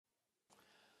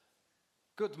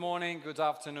Good morning, good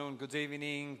afternoon, good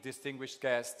evening, distinguished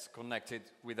guests connected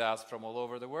with us from all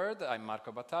over the world. I'm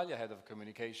Marco Battaglia, Head of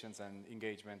Communications and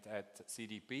Engagement at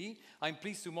CDP. I'm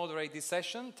pleased to moderate this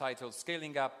session titled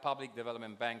Scaling Up Public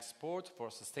Development Bank Sport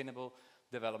for Sustainable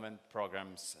Development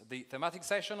Programs. The thematic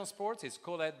session on sports is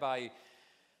co-led by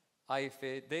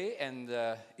AFD and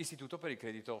Istituto per il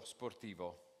Credito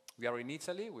Sportivo. We are in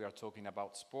Italy, we are talking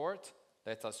about sport.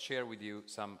 Let us share with you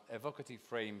some evocative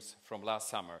frames from last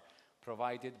summer,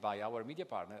 provided by our media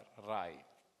partner, RAI.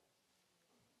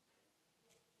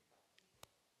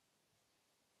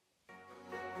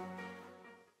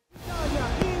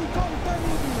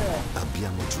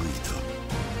 Abbiamo gioito.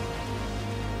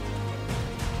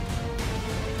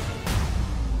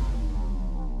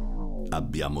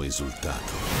 Abbiamo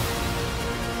esultato.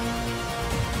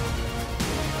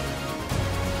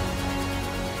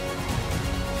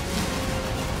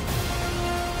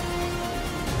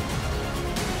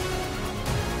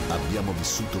 Abbiamo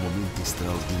vissuto momenti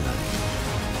straordinari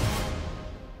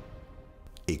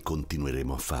e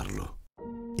continueremo a farlo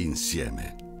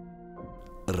insieme.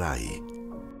 RAI,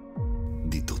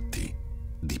 di tutti,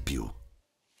 di più.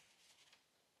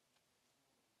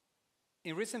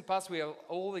 In recent past, we have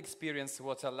all experienced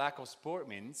what a lack of sport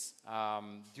means.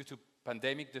 Due to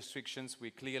pandemic restrictions,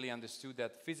 we clearly understood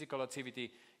that physical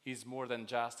activity is more than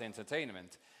just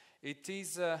entertainment. It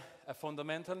is a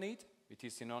fundamental need. It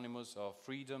is synonymous of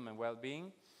freedom and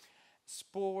well-being.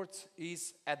 Sport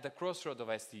is at the crossroad of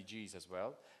SDGs as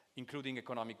well, including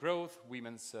economic growth,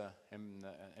 women's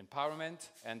empowerment,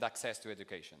 and access to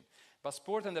education. But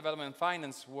sport and development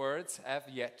finance words have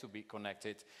yet to be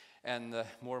connected, and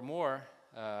more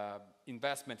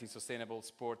investment in sustainable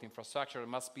sport infrastructure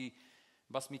must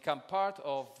become part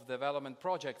of development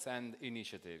projects and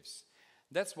initiatives.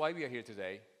 That's why we are here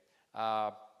today.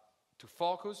 To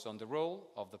focus on the role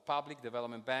of the public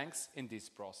development banks in this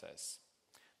process.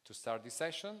 To start this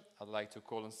session, I'd like to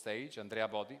call on stage Andrea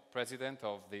Abodi, President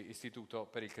of the Istituto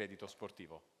per il Credito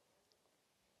Sportivo.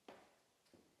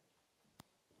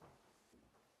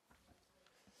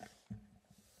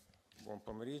 Buon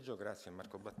pomeriggio, grazie a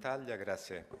Marco Battaglia,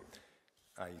 grazie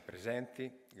ai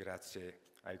presenti, grazie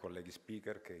ai colleghi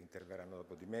speaker che interverranno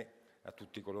dopo di me, a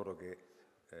tutti coloro che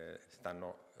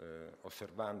stanno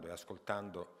osservando e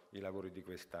ascoltando i lavori di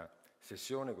questa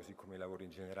sessione, così come i lavori in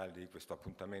generale di questo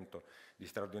appuntamento di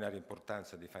straordinaria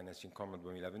importanza di Financing Common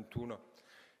 2021,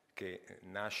 che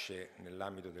nasce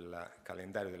nell'ambito del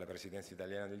calendario della Presidenza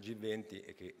italiana del G20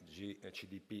 e che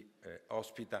CDP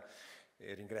ospita.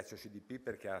 E ringrazio CDP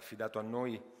perché ha affidato a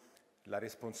noi la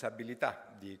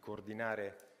responsabilità di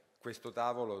coordinare questo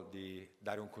tavolo, di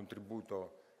dare un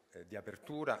contributo di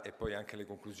apertura e poi anche le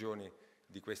conclusioni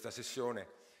di questa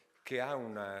sessione, che ha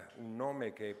un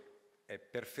nome che è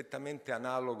perfettamente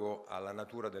analogo alla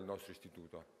natura del nostro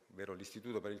istituto, ovvero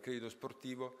l'Istituto per il Credito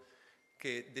Sportivo,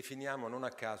 che definiamo non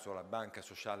a caso la banca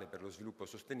sociale per lo sviluppo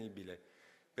sostenibile,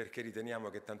 perché riteniamo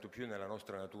che tanto più nella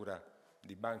nostra natura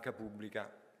di banca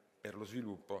pubblica per lo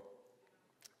sviluppo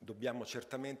dobbiamo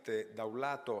certamente da un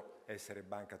lato essere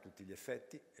banca a tutti gli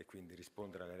effetti e quindi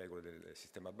rispondere alle regole del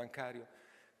sistema bancario.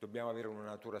 Dobbiamo avere una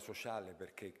natura sociale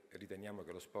perché riteniamo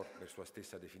che lo sport, per sua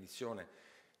stessa definizione,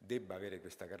 debba avere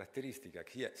questa caratteristica,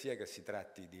 sia che si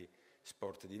tratti di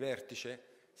sport di vertice,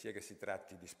 sia che si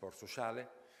tratti di sport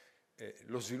sociale.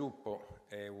 Lo sviluppo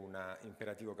è un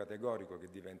imperativo categorico che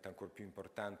diventa ancora più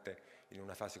importante in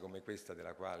una fase come questa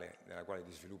nella quale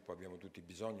di sviluppo abbiamo tutti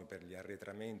bisogno per gli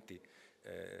arretramenti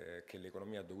che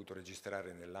l'economia ha dovuto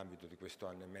registrare nell'ambito di questo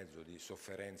anno e mezzo di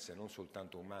sofferenze non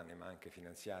soltanto umane ma anche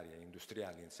finanziarie e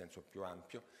industriali in senso più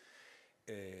ampio.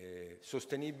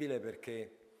 Sostenibile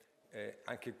perché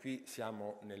anche qui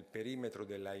siamo nel perimetro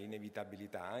della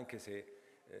inevitabilità, anche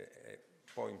se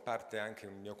poi in parte anche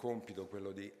un mio compito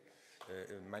quello di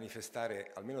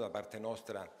manifestare, almeno da parte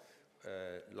nostra,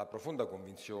 la profonda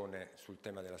convinzione sul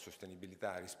tema della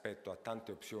sostenibilità rispetto a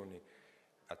tante opzioni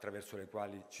attraverso le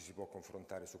quali ci si può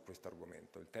confrontare su questo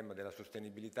argomento. Il tema della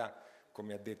sostenibilità,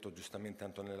 come ha detto giustamente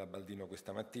Antonella Baldino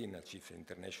questa mattina, Chief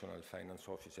International Finance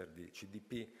Officer di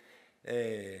CDP,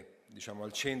 è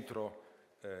al centro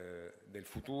del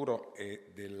futuro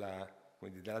e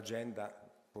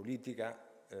dell'agenda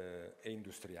politica e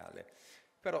industriale.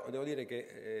 Però devo dire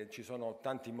che ci sono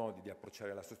tanti modi di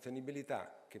approcciare la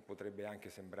sostenibilità, che potrebbe anche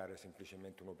sembrare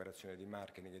semplicemente un'operazione di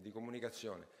marketing e di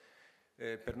comunicazione.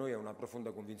 Per noi è una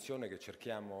profonda convinzione che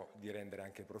cerchiamo di rendere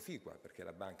anche proficua, perché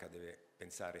la banca deve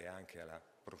pensare anche alla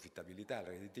profittabilità, alla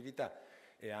redditività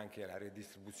e anche alla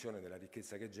redistribuzione della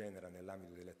ricchezza che genera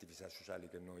nell'ambito delle attività sociali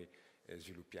che noi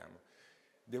sviluppiamo.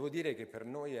 Devo dire che per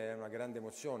noi è una grande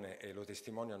emozione e lo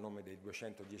testimonio a nome dei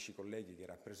 210 colleghi che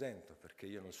rappresento, perché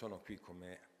io non sono qui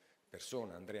come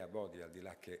persona, Andrea Abodi, al di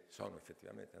là che sono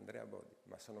effettivamente Andrea Abodi,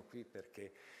 ma sono qui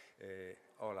perché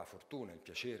ho la fortuna, il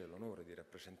piacere, l'onore di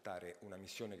rappresentare una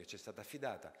missione che ci è stata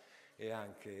affidata e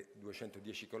anche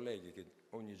 210 colleghi che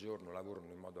ogni giorno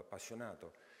lavorano in modo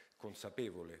appassionato,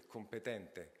 consapevole,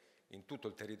 competente in tutto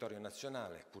il territorio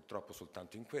nazionale, purtroppo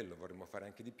soltanto in quello, vorremmo fare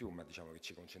anche di più, ma diciamo che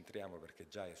ci concentriamo perché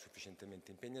già è sufficientemente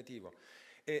impegnativo,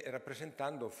 e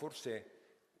rappresentando forse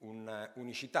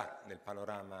un'unicità nel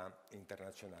panorama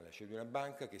internazionale, cioè di una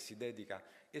banca che si dedica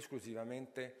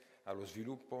esclusivamente allo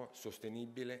sviluppo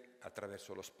sostenibile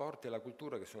attraverso lo sport e la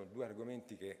cultura, che sono due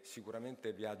argomenti che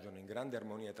sicuramente viaggiano in grande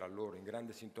armonia tra loro, in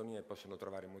grande sintonia e possono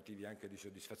trovare motivi anche di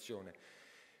soddisfazione.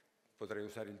 Potrei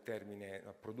usare il termine,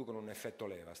 producono un effetto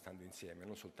leva stando insieme,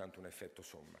 non soltanto un effetto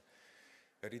somma.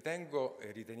 Ritengo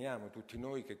e riteniamo tutti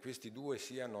noi che questi due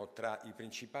siano tra i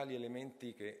principali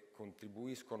elementi che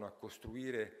contribuiscono a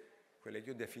costruire quelle che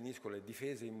io definisco le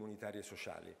difese immunitarie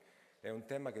sociali. È un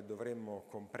tema che dovremmo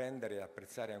comprendere e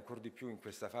apprezzare ancora di più in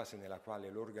questa fase nella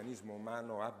quale l'organismo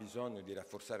umano ha bisogno di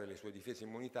rafforzare le sue difese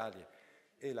immunitarie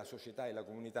e la società e la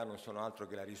comunità non sono altro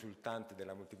che la risultante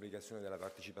della moltiplicazione della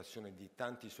partecipazione di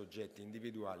tanti soggetti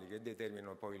individuali che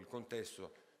determinano poi il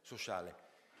contesto sociale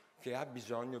che ha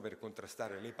bisogno per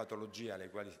contrastare le patologie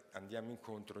alle quali andiamo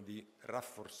incontro di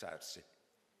rafforzarsi.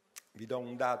 Vi do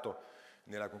un dato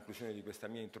nella conclusione di questa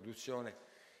mia introduzione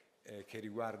che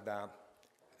riguarda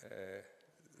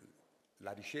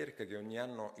la ricerca che ogni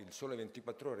anno il Sole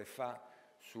 24 Ore fa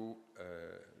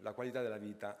sulla qualità della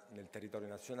vita nel territorio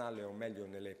nazionale, o meglio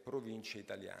nelle province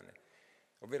italiane.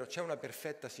 Ovvero c'è una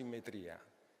perfetta simmetria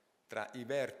tra i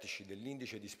vertici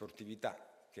dell'indice di sportività,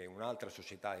 che un'altra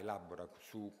società elabora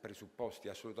su presupposti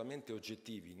assolutamente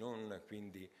oggettivi, non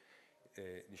quindi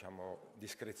diciamo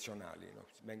discrezionali, no?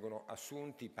 Vengono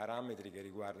assunti parametri che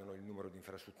riguardano il numero di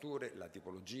infrastrutture, la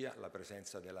tipologia, la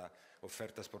presenza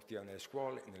dell'offerta sportiva nelle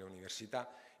scuole, nelle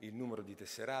università, il numero di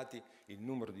tesserati, il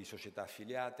numero di società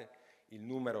affiliate, il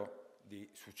numero di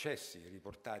successi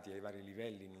riportati ai vari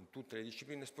livelli in tutte le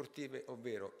discipline sportive,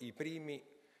 ovvero i primi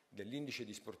dell'indice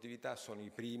di sportività sono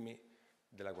i primi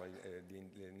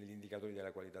negli indicatori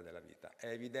della qualità della vita. È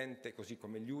evidente, così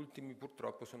come gli ultimi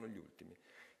purtroppo sono gli ultimi.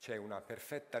 C'è una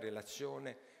perfetta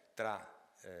relazione tra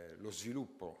lo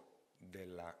sviluppo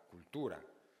della cultura,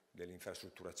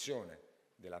 dell'infrastrutturazione,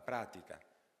 della pratica,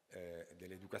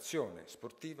 dell'educazione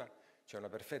sportiva, c'è una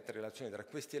perfetta relazione tra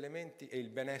questi elementi e il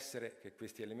benessere che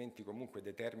questi elementi comunque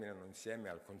determinano insieme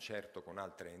al concerto con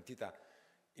altre entità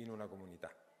in una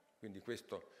comunità. Quindi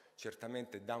questo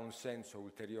certamente dà un senso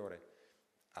ulteriore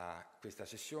a questa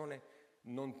sessione,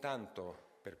 non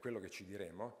tanto per quello che ci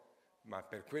diremo, ma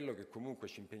per quello che comunque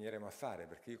ci impegneremo a fare,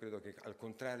 perché io credo che al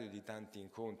contrario di tanti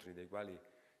incontri dei quali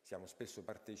siamo spesso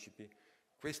partecipi,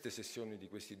 queste sessioni di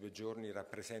questi 2 giorni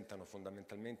rappresentano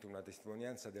fondamentalmente una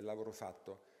testimonianza del lavoro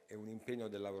fatto e un impegno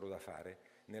del lavoro da fare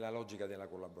nella logica della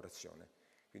collaborazione.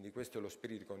 Quindi questo è lo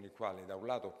spirito con il quale, da un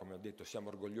lato, come ho detto, siamo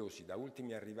orgogliosi, da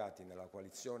ultimi arrivati nella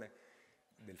coalizione,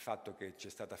 del fatto che ci è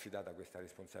stata affidata questa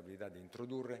responsabilità di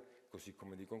introdurre, così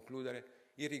come di concludere,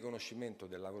 il riconoscimento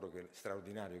del lavoro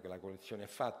straordinario che la coalizione ha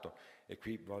fatto, e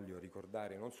qui voglio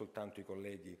ricordare non soltanto i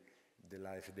colleghi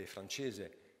dell'AfD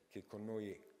francese che con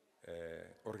noi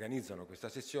organizzano questa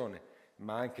sessione,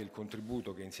 ma anche il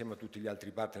contributo che insieme a tutti gli altri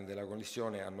partner della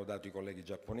coalizione hanno dato i colleghi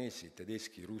giapponesi,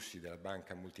 tedeschi, russi, della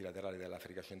Banca Multilaterale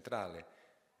dell'Africa Centrale,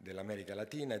 dell'America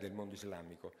Latina e del mondo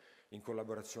islamico, in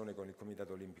collaborazione con il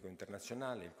Comitato Olimpico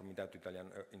Internazionale, il Comitato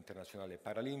Internazionale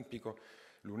Paralimpico,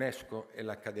 l'UNESCO e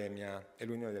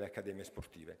l'Unione delle Accademie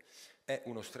Sportive. È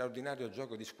uno straordinario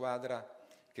gioco di squadra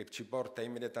che ci porta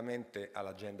immediatamente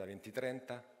all'Agenda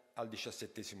 2030, al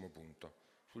 17° punto.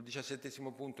 Sul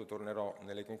 17° punto tornerò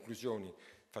nelle conclusioni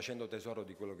facendo tesoro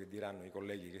di quello che diranno i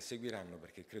colleghi che seguiranno,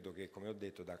 perché credo che, come ho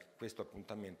detto, da questo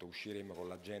appuntamento usciremo con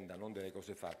l'agenda non delle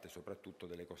cose fatte, soprattutto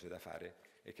delle cose da fare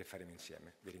e che faremo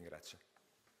insieme. Vi ringrazio.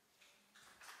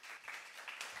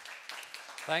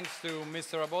 Thanks to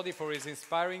Mr. Abodi for his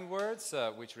inspiring words,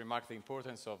 which remark the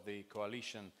importance of the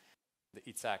coalition,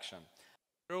 its action.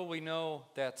 After all, we know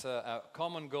that a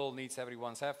common goal needs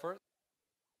everyone's effort,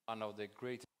 one of the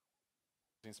greatest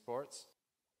in sports.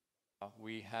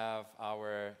 We have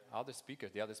our other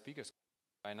speakers, the other speakers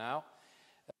right now.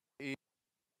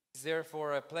 It's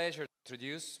therefore a pleasure to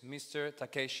introduce Mr.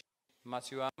 Takeshi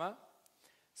Matsuyama,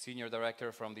 Senior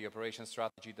Director from the Operations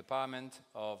Strategy Department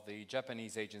of the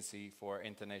Japanese Agency for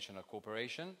International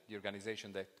Cooperation, the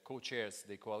organization that co-chairs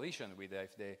the coalition with the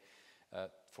AfD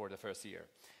for the first year.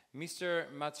 Mr.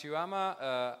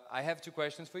 Matsuyama, I have 2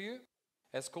 questions for you.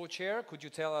 As co-chair, could you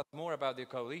tell us more about the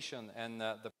coalition and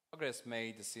the progress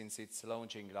made since its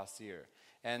launching last year?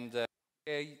 And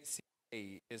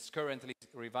ACA is currently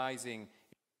revising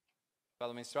its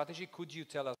development strategy. Could you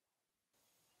tell us?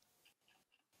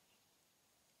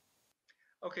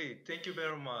 Okay, thank you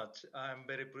very much. I'm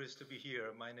very pleased to be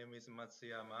here. My name is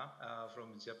Matsuyama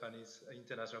from Japanese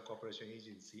International Cooperation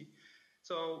Agency.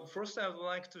 So first, I would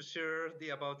like to share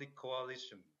about the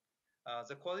coalition.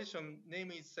 The coalition name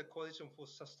is the Coalition for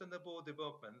Sustainable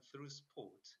Development Through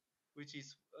Sport, which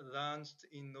is launched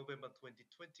in November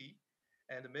 2020,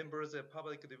 and members of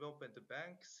public development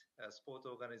banks, sport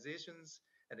organizations,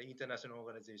 and international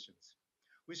organizations.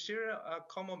 We share a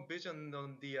common vision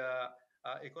on the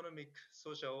economic,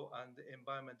 social, and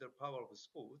environmental power of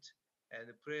sport, and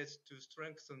pledge to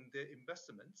strengthen the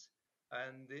investments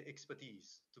and the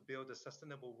expertise to build a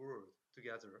sustainable world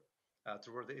together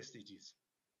toward the SDGs.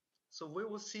 So we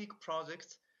will seek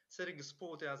projects setting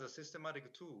sport as a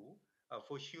systematic tool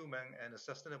for human and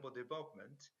sustainable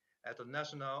development at the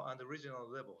national and regional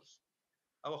levels.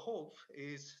 Our hope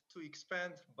is to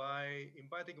expand by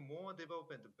inviting more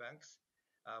development banks,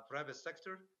 private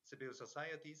sector, civil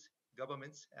societies,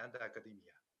 governments, and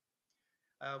academia.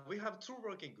 We have two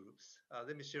working groups.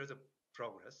 Let me share the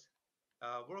progress.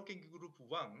 Working group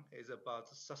 1 is about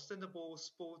sustainable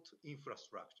sport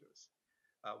infrastructures,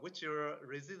 which are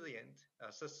resilient,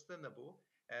 sustainable,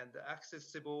 and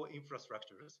accessible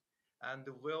infrastructures, and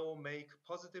will make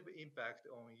positive impact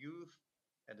on youth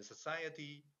and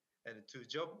society, and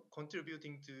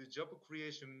contributing to job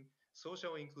creation,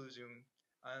 social inclusion,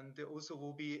 and also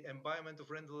will be environment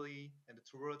friendly and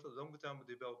toward long-term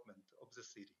development of the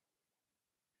city.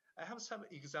 I have some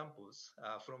examples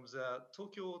from the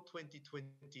Tokyo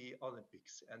 2020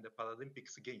 Olympics and the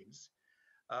Paralympics Games.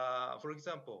 For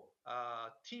example,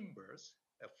 timbers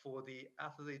for the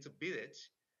athletes'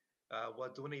 village were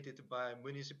donated by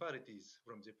municipalities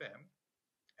from Japan.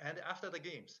 And after the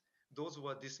games, those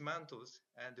were dismantled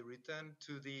and returned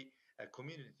to the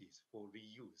communities for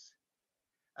reuse.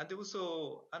 And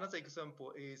also, another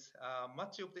example is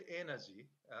much of the energy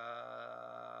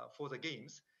for the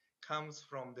games comes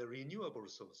from the renewable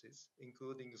sources,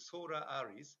 including solar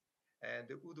arrays and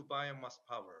wood biomass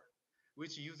power,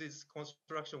 which uses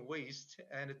construction waste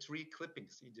and tree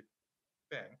clippings in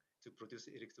Japan to produce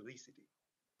electricity.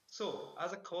 So,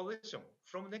 as a coalition,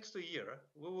 from next year,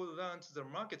 we will launch the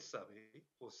market survey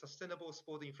for sustainable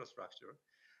sport infrastructure,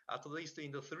 at least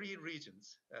in the 3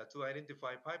 regions, to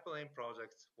identify pipeline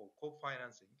projects for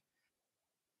co-financing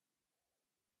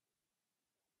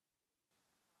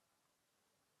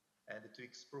and to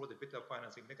explore the better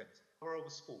financing mechanism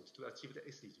of sport to achieve the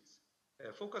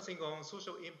SDGs, focusing on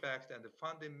social impact and the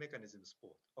funding mechanism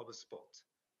of sport.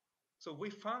 So we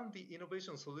found the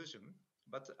innovation solution,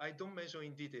 but I don't mention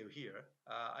in detail here.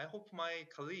 I hope my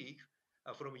colleague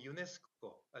from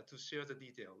UNESCO to share the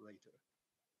detail later.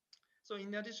 So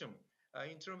in addition,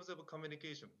 in terms of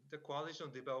communication, the coalition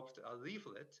developed a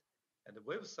leaflet and a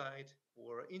website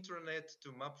or internet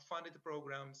to map funded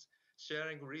programs,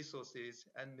 sharing resources,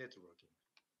 and networking.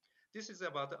 This is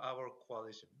about our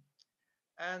coalition.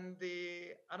 And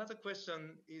another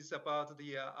question is about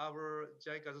our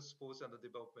JICA's sports and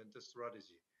development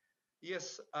strategy.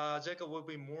 Yes, JICA will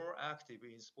be more active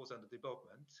in sports and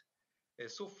development.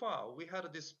 So far, we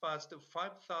had dispatched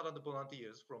 5,000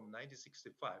 volunteers from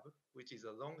 1965, which is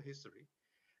a long history,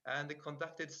 and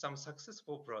conducted some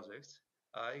successful projects,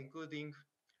 including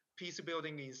peace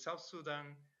building in South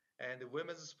Sudan and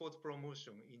women's sport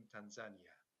promotion in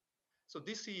Tanzania. So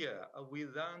this year, we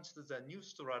launched the new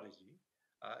strategy,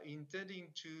 intending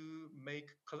to make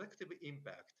collective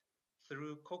impact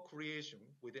through co-creation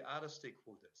with the other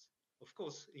stakeholders, of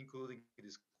course, including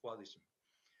this coalition.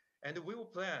 And we will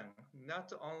plan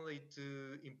not only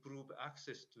to improve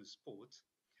access to sport,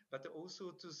 but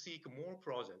also to seek more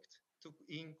projects to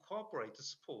incorporate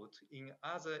sport in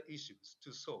other issues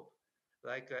to solve,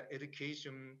 like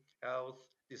education, health,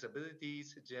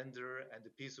 disabilities, gender, and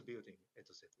peace building,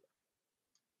 etc.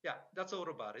 Yeah, that's all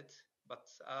about it. But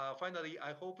finally,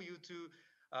 I hope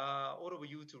all of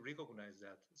you to recognize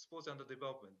that sports and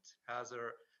development has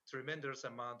a tremendous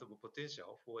amount of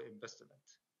potential for investment.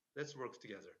 Let's work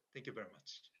together. Thank you very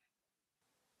much.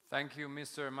 Thank you,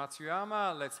 Mr.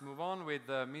 Matsuyama. Let's move on with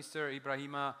Mr.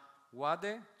 Ibrahima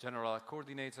Wade, General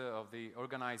Coordinator of the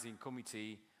Organizing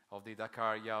Committee of the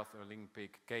Dakar Youth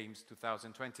Olympic Games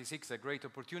 2026, a great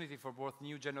opportunity for both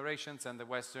new generations and the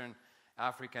Western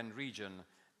African region.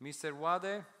 Mr.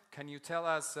 Wade, can you tell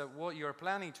us what you're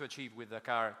planning to achieve with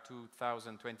Dakar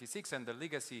 2026 and the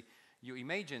legacy you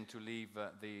imagine to leave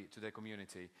to the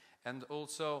community? And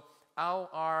also, how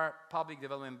are public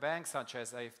development banks such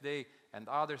as AFD and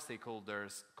other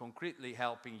stakeholders concretely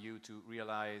helping you to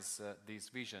realize this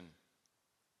vision?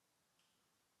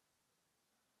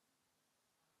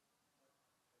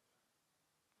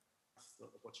 The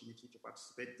opportunity to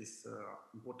participate in this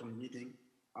important meeting.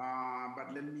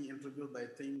 But let me introduce by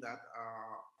saying that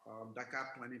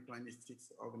Dakar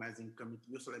 2026 Organizing Committee,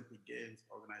 Youth Olympic Games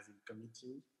Organizing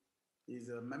Committee, is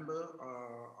a member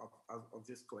of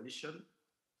this coalition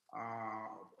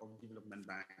of development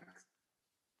banks.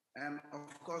 And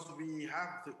of course, we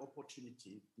have the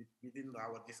opportunity within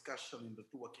our discussion in the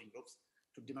two working groups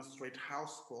to demonstrate how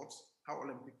sports, how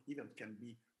Olympic events can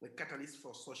be the catalyst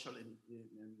for social and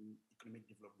economic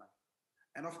development.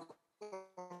 And of course,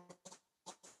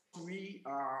 we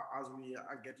are, as we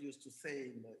get used to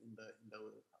say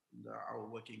in our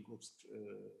working groups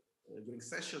during the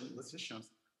sessions,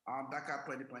 Dakar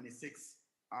 2026,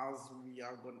 as we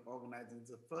are going to organize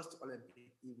the first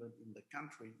Olympic event in the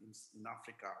country in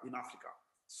Africa.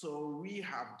 So we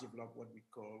have developed what we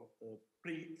call a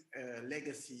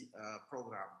pre-legacy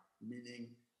program,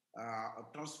 meaning a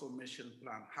transformation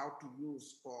plan, how to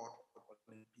use sport,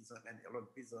 Olympism and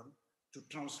Olympism to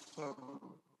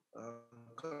transform,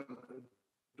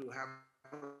 to have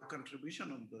a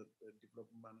contribution on the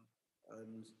development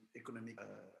and economic,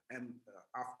 and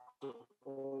after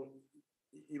all,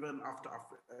 even after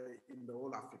in the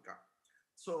whole Africa.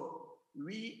 So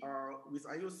we are, with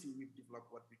IOC, we've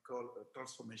developed what we call a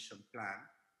transformation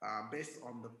plan based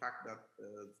on the fact that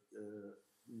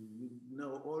we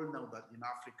all know that in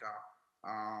Africa,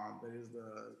 there is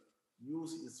the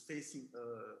youth is facing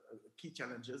key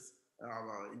challenges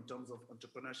in terms of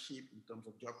entrepreneurship, in terms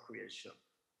of job creation.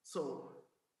 So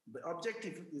the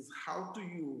objective is how to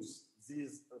use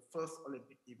this first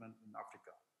Olympic event in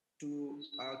Africa to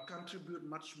contribute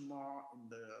much more in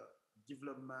the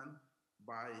development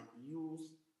by youth,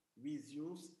 with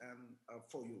youth, and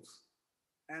for youth.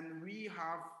 And we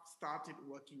have started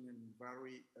working in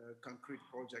very concrete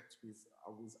projects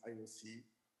with IOC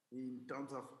in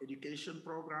terms of education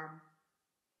program,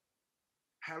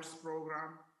 health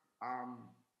program,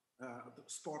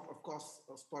 sport, of course,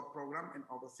 sport program and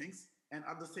other things. And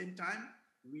at the same time,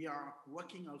 we are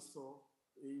working also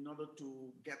in order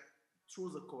to get through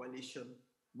the coalition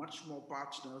much more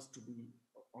partners to be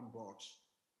on board.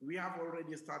 We have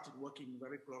already started working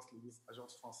very closely with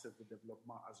Agence Française de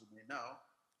Développement, as you may know,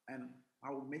 and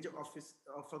our major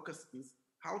focus is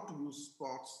how to use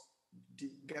sports to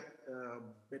get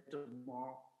better,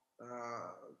 more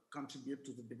contribute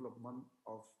to the development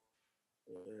of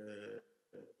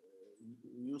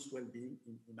youth well-being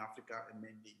in Africa and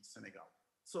mainly in Senegal.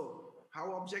 So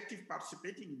our objective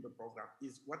participating in the program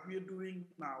is what we are doing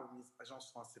now with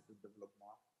Agence Française de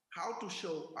Développement, how to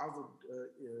show other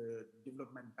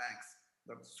development banks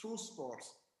that through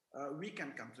sports we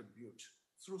can contribute.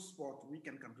 Through sport, we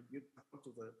can contribute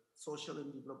to the social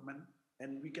and development,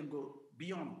 and we can go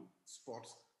beyond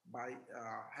sports by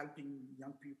helping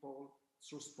young people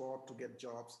through sport to get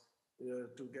jobs,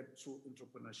 to get through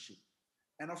entrepreneurship.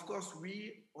 And of course,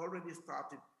 we already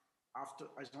started after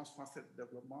Agence Française de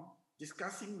Développement,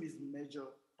 discussing with major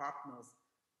partners,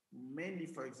 mainly,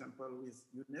 for example, with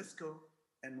UNESCO,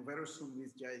 and very soon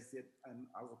with JICA and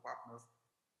other partners,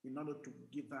 in order to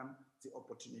give them the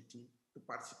opportunity to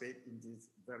participate in this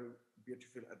very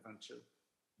beautiful adventure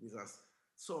with us.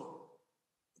 So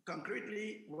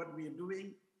concretely, what we are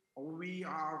doing, we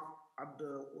are at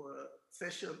the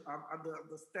session, at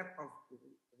the step of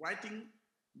writing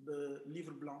the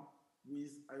Livre Blanc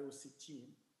with IOC team.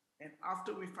 And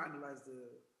after we finalize the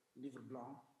Livre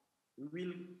Blanc, we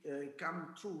will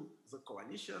come through the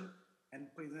coalition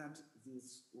and present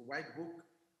this white book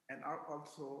and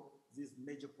also this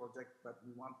major project that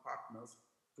we want partners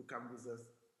to come with us,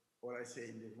 what I say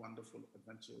in this wonderful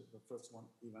adventure, the first one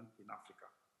event in Africa.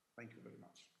 Thank you very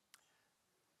much.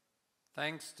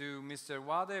 Thanks to Mr.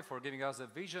 Wade for giving us a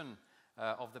vision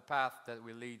of the path that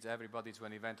will lead everybody to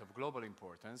an event of global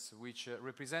importance, which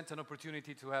represents an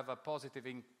opportunity to have a positive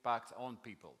impact on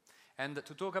people. And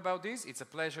to talk about this, it's a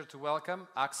pleasure to welcome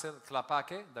Axel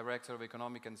Klaphake, Director of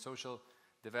Economic and Social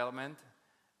Development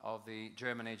of the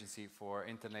German Agency for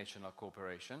International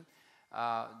Cooperation.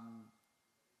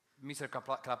 Mr.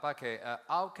 Klaphake,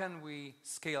 how can we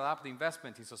scale up the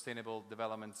investment in sustainable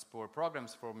development sport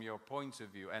programs from your point of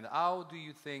view? And how do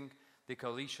you think the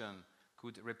coalition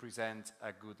could represent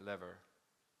a good lever?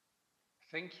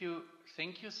 Thank you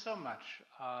so much.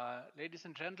 Ladies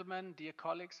and gentlemen, dear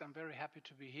colleagues, I'm very happy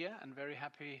to be here and very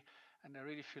happy, and I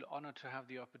really feel honored to have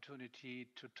the opportunity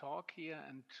to talk here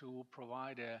and to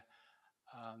provide a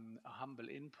humble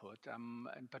input. I'm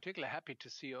in particular happy to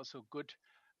see also good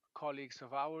colleagues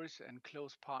of ours and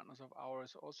close partners of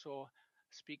ours also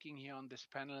speaking here on this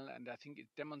panel. And I think it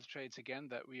demonstrates again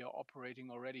that we are operating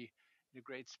already in a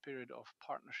great spirit of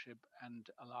partnership and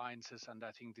alliances. And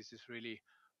I think this is really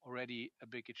already a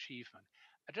big achievement.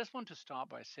 I just want to start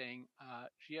by saying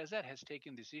GIZ has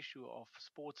taken this issue of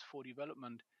sports for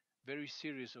development very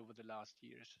serious over the last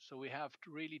years. So we have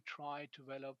to really try to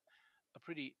develop a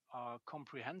pretty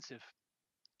comprehensive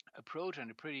approach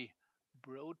and a pretty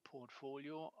broad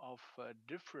portfolio of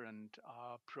different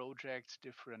projects,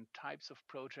 different types of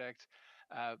projects,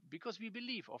 because we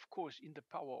believe, of course, in the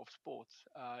power of sports,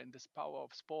 in this power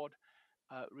of sport,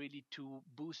 really to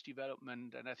boost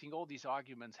development. And I think all these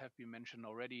arguments have been mentioned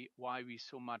already, why we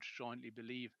so much jointly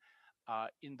believe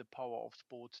in the power of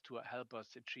sports to help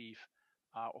us achieve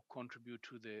or contribute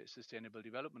to the sustainable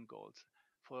development goals.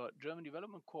 For German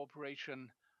Development Corporation,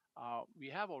 we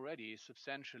have already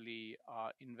substantially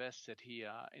invested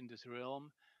here in this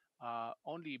realm.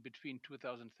 Only between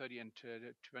 2030 and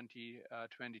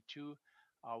 2022,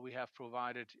 we have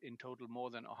provided in total more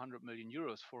than 100 million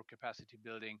euros for capacity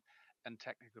building and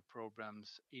technical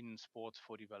programs in sports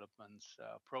for development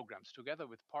programs, together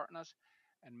with partners.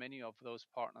 And many of those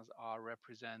partners are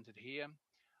represented here.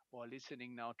 While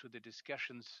listening now to the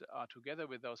discussions together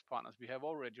with those partners, we have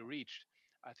already reached,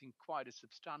 I think, quite a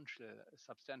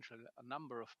substantial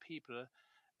number of people,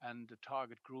 and the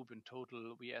target group in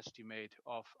total we estimate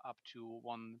of up to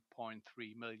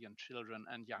 1.3 million children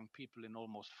and young people in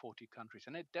almost 40 countries.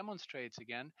 And it demonstrates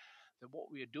again that what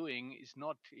we are doing is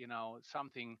not,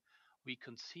 something we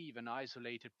conceive in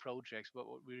isolated projects, but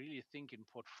what we really think in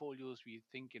portfolios, we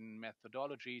think in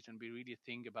methodologies, and we really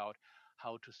think about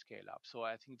how to scale up. So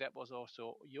I think that was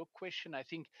also your question. I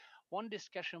think one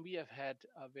discussion we have had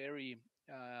very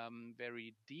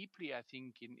deeply, I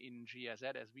think, in GIZ,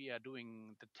 as we are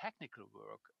doing the technical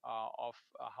work of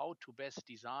how to best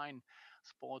design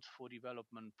sports for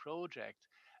development projects.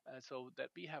 So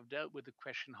that we have dealt with the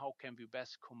question, how can we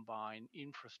best combine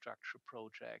infrastructure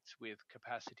projects with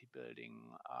capacity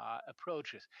building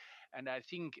approaches? And I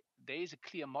think there is a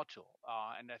clear motto,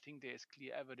 and I think there is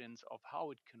clear evidence of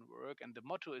how it can work. And the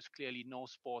motto is clearly no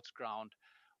sports ground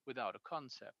without a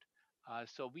concept.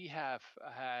 So we have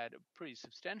had a pretty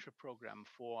substantial program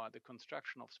for the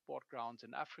construction of sport grounds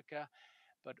in Africa.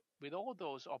 But with all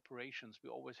those operations, we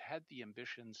always had the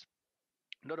ambitions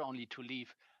not only to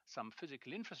leave some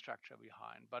physical infrastructure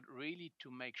behind, but really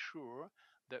to make sure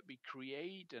that we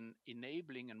create an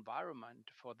enabling environment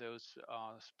for those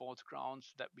sports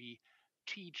grounds, that we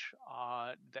teach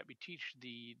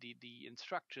the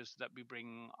instructors, that we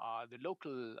bring the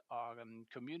local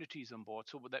communities on board,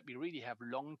 so that we really have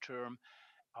long-term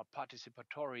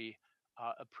participatory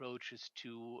approaches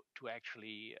to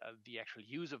actually the actual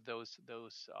use of those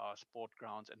sport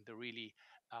grounds, and the really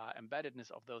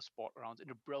embeddedness of those sport grounds in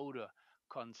a broader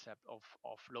concept of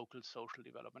local social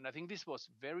development. I think this was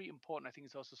very important. I think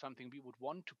it's also something we would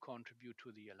want to contribute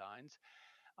to the alliance.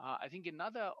 I think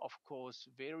another, of course,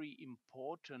 very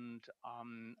important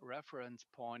reference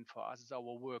point for us is our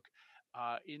work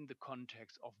in the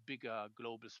context of bigger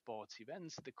global sports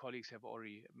events. The colleagues have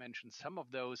already mentioned some of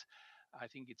those. I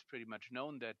think it's pretty much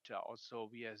known that also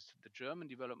we, as the German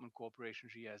Development Corporation,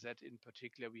 GIZ in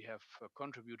particular, we have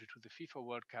contributed to the FIFA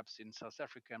World Cups in South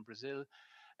Africa and Brazil,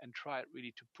 and tried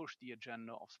really to push the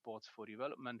agenda of sports for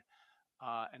development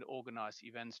and organize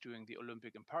events during the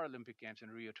Olympic and Paralympic Games in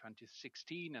Rio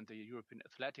 2016 and the European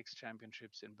Athletics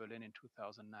Championships in Berlin in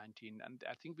 2019. And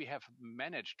I think we have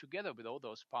managed, together with all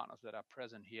those partners that are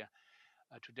present here,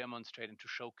 to demonstrate and to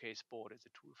showcase sport as a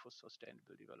tool for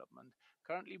sustainable development.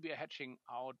 Currently, we are hatching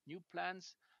out new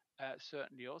plans,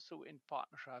 certainly also in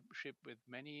partnership with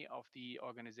many of the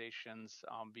organizations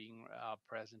being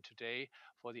present today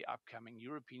for the upcoming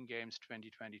European Games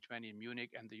 2020 in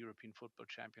Munich and the European Football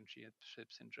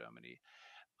Championships in Germany.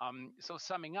 So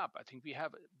summing up, I think we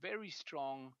have a very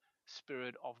strong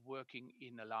spirit of working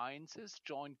in alliances,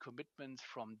 joint commitments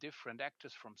from different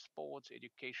actors from sports,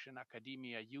 education,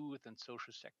 academia, youth, and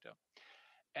social sector.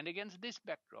 And against this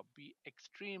backdrop, we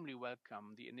extremely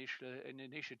welcome the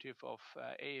initiative of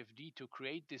AFD to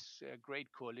create this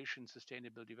great coalition,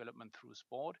 Sustainable Development Through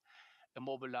Sport, and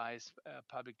mobilize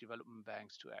public development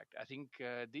banks to act. I think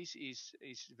this is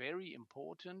very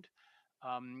important.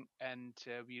 And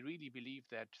we really believe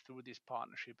that through this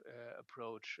partnership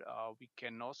approach, we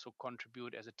can also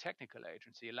contribute as a technical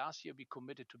agency. Last year, we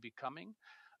committed to becoming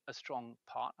a strong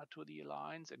partner to the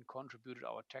alliance and contributed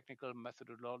our technical,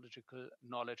 methodological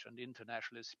knowledge and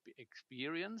international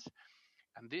experience.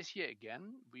 And this year,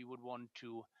 again, we would want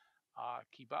to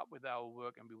keep up with our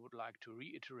work, and we would like to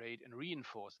reiterate and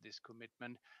reinforce this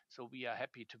commitment. So we are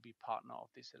happy to be partner of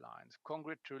this alliance.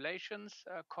 Congratulations,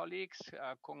 colleagues.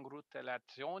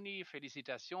 Congratulazioni,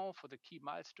 felicitations for the key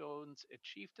milestones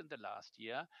achieved in the last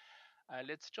year.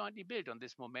 Let's jointly build on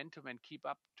this momentum and keep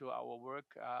up to our work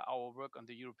on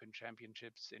the European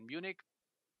Championships in Munich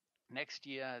next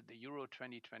year, the Euro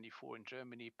 2024 in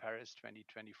Germany, Paris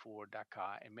 2024,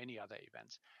 Dakar, and many other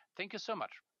events. Thank you so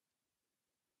much.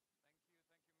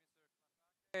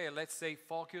 Okay, let's stay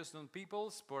focused on people.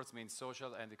 Sports means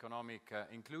social and economic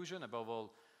inclusion, above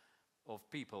all, of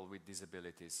people with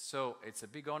disabilities. So it's a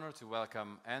big honor to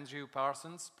welcome Andrew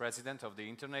Parsons, President of the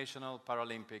International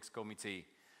Paralympics Committee.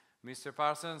 Mr.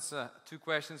 Parsons, two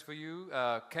questions for you.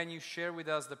 Can you share with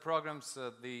us the programs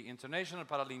the International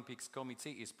Paralympics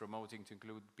Committee is promoting to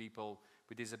include people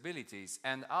with disabilities,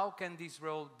 and how can this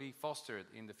role be fostered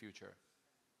in the future?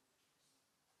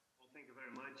 Well, thank you very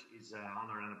much. It's an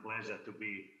honor and a pleasure to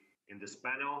be in this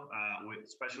panel,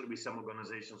 especially with some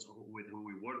organizations with who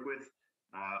we work with,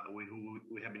 who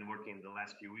we have been working in the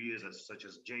last few years, such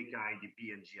as JICA,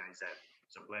 IDP, and GIZ.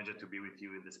 It's a pleasure to be with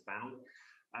you in this panel.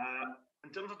 In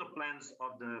terms of the plans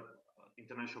of the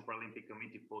International Paralympic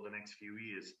Committee for the next few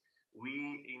years,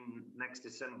 next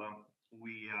December,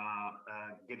 we are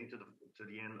getting to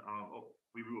the end of,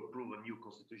 we will approve a new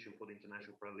constitution for the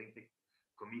International Paralympic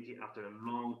Committee after a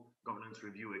long governance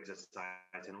review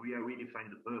exercise, and we are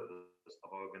redefining the purpose of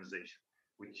our organization,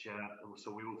 which so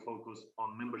we will focus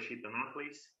on membership and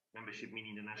athletes, membership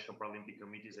meaning the national Paralympic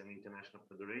committees and international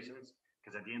federations,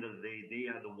 because at the end of the day, they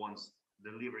are the ones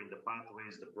delivering the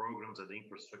pathways, the programs, and the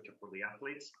infrastructure for the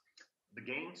athletes. The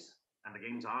games, and the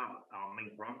games are our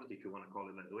main product, if you want to call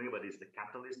it that way, but it's the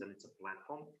catalyst and it's a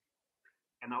platform.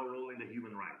 And our role in the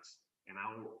human rights, and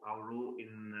our role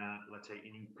in, let's say,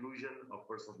 in inclusion of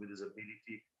persons with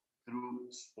disability through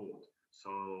sport.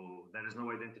 So there is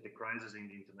no identity crisis in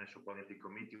the International Paralympic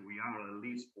Committee. We are a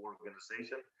lead sport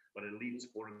organization, but a lead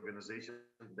sport organization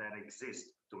that exists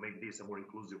to make this a more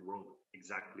inclusive world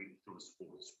exactly through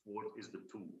sport. Sport is the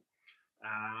tool.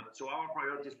 So our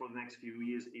priorities for the next few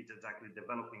years is exactly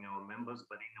developing our members,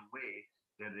 but in a way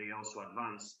that they also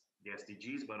advance the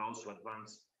SDGs, but also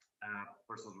advance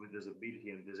persons with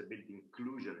disability and disability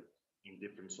inclusion in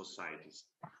different societies.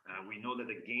 We know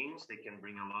that the games, they can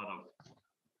bring a lot of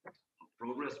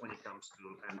progress when it comes to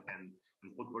and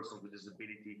put persons with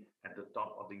disability at the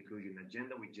top of the inclusion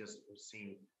agenda. We just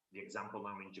seen the example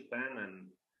now in Japan, and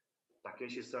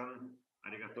Takeshi-san,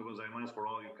 arigatou gozaimasu for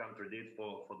all your country did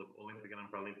for the Olympic and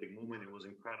Paralympic movement. It was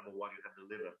incredible what you have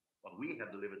delivered, what we have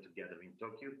delivered together in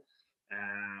Tokyo.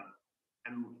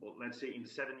 And let's say in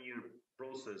 7-year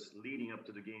process leading up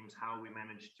to the games, how we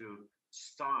managed to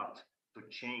start to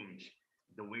change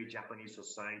the way Japanese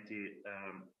society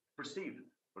perceive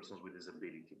persons with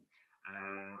disability.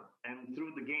 And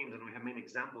through the games, and we have many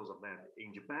examples of that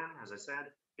in Japan, as I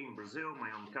said, in Brazil, my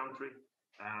own country,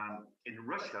 in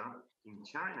Russia, in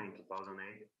China in 2008,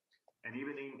 and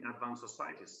even in advanced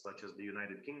societies such as the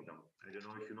United Kingdom. I don't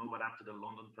know if you know, but after the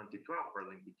London 2012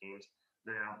 Paralympic Games,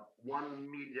 there are 1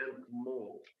 million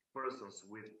more persons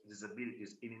with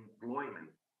disabilities in employment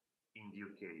in the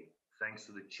UK, thanks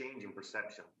to the change in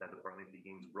perception that the Paralympic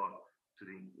Games brought to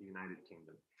the United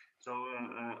Kingdom. So,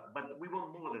 but we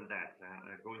want more than that.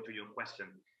 Going to your question,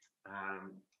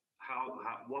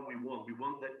 what we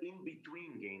want that in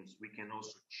between games, we can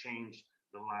also change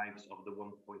the lives of the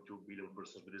 1.2 billion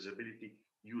persons with disability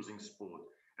using sport.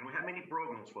 And we have many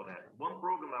programs for that. One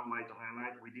program I would like to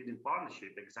highlight, we did in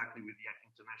partnership exactly with the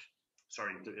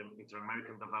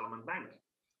Inter-American Development Bank,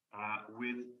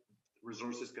 with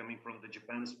resources coming from the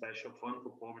Japan Special Fund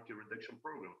for Poverty Reduction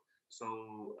Program.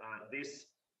 So this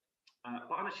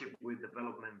partnership with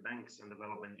development banks and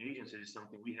development agencies is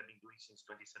something we have been doing since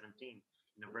 2017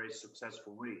 in a very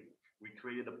successful way. We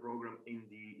created a program in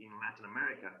Latin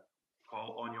America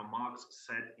called On Your Marks,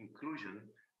 Set Inclusion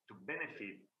to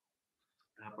benefit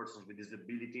persons with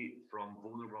disability from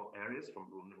vulnerable areas, from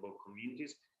vulnerable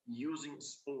communities, using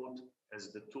sport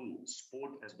as the tool,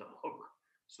 sport as the hook.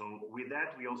 So with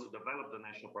that, we also developed the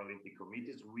National Paralympic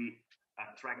Committees. We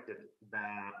attracted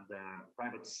the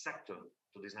private sector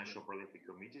to these National Paralympic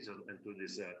Committees and to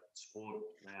these sport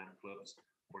clubs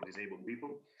for disabled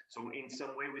people. So in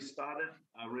some way, we started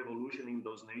a revolution in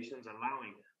those nations,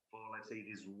 allowing for, let's say,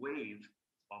 this wave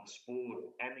of sport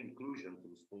and inclusion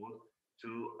through sport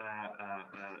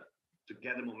to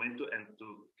gather momentum and to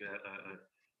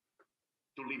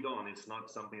lead on. It's not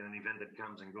something, an event that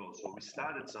comes and goes. So we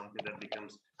started something that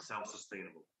becomes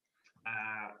self-sustainable.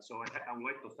 So I would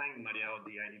like to thank Mariel,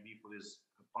 the IDB, for this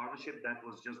partnership. That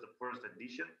was just the first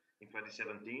edition. in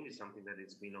 2017. It's something that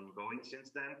it's been ongoing since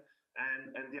then.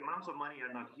 And the amounts of money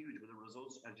are not huge, but the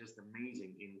results are just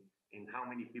amazing in how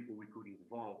many people we could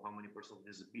involve, how many persons with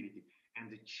disability, and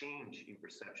the change in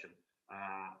perception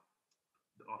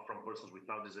from persons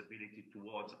without disability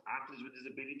towards athletes with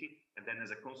disability, and then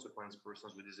as a consequence,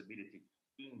 persons with disability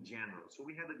in general. So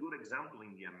we had a good example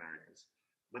in the Americas.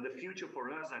 But the future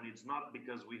for us, and it's not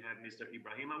because we have Mr.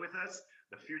 Ibrahima with us,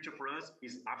 the future for us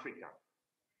is Africa.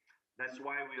 That's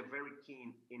why we are very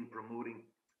keen in promoting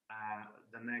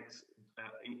the next,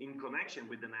 in connection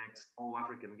with the next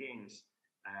All-African Games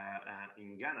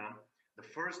in Ghana, the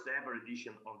first ever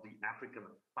edition of the African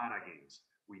Para Games.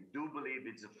 We do believe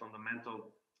it's a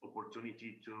fundamental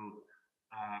opportunity to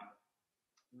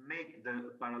make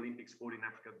the Paralympic sport in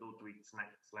Africa go to its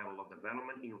next level of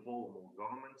development, involve more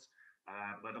governments,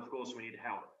 but of course we need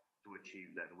help to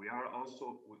achieve that. We are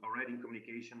also already in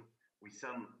communication with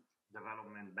some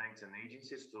development banks and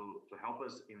agencies to help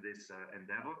us in this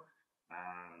endeavor.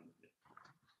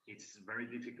 It's very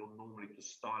difficult normally to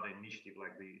start an initiative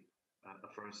like the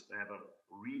first ever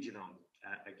regional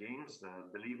games.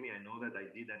 Believe me, I know that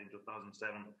I did that in 2007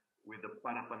 with the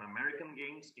Pan American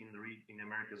Games in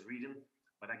America's region.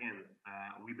 But again,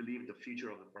 we believe the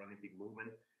future of the Paralympic movement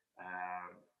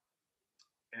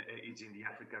is in the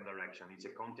African direction. It's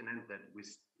a continent that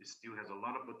still has a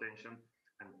lot of potential,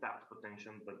 untapped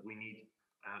potential, but we need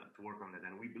to work on that.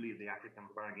 And we believe the African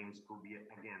Para Games could be,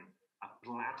 again, a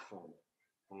platform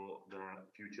for the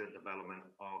future development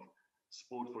of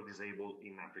sport for disabled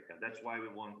in Africa. That's why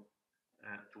we want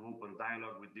to open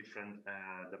dialogue with different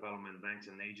development banks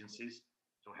and agencies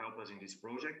to help us in this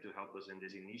project, to help us in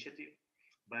this initiative.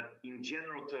 But in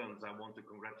general terms, I want to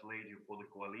congratulate you for the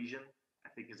coalition. I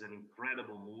think it's an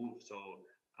incredible move. So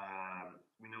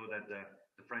we know that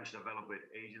the French Development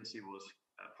Agency was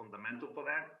fundamental for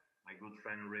that. My good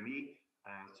friend Remy.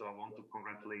 So I want to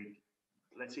congratulate,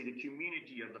 let's say, the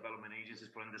community of development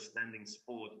agencies for understanding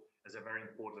sport as a very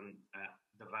important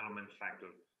development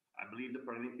factor. I believe the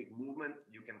Paralympic movement,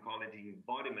 you can call it the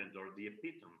embodiment or the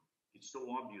epitome. It's so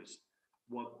obvious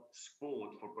what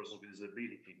sport for persons with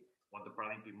disability, what the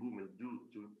Paralympic movement do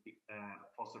to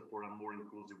foster for a more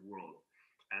inclusive world.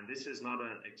 And this is not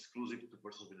exclusive to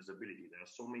persons with disability. There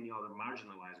are so many other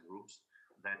marginalized groups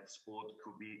that sport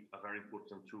could be a very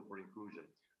important tool for inclusion.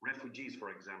 Refugees,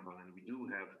 for example, and we do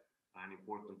have an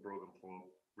important program for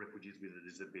refugees with a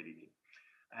disability.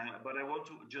 But I want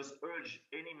to just urge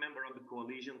any member of the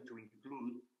coalition to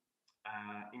include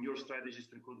in your strategies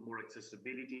to include more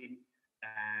accessibility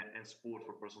and sport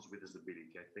for persons with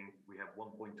disability. I think we have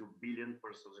 1.2 billion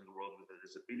persons in the world with a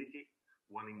disability.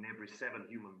 1 in every 7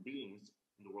 human beings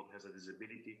in the world has a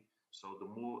disability. So the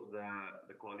more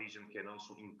the coalition can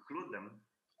also include them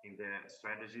in their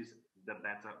strategies, the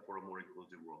better for a more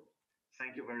inclusive world.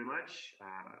 Thank you very much.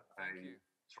 I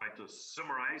tried to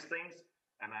summarize things,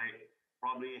 and I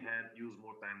probably had used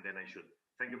more time than I should.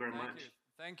 Thank you very much.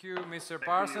 Thank you, Mr.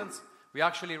 Parsons. We're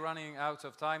actually running out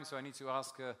of time, so I need to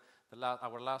ask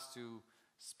our last two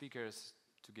speakers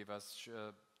to give us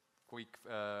quick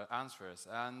answers.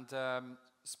 And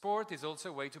sport is also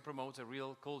a way to promote a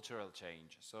real cultural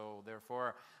change. So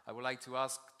therefore, I would like to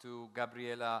ask to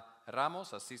Gabriela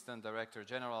Ramos, Assistant Director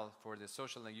General for the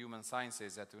Social and Human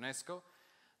Sciences at UNESCO,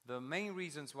 the main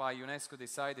reasons why UNESCO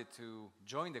decided to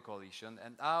join the coalition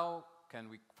and how can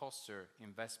we foster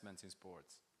investments in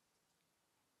sports.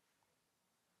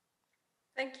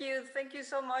 Thank you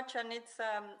so much, and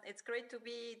it's great to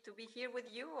be here with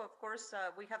you. Of course,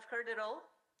 we have heard it all.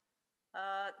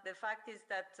 The fact is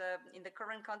that in the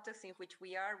current context in which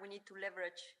we are, we need to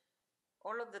leverage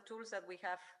all of the tools that we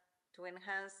have to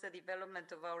enhance the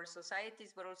development of our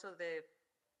societies, but also the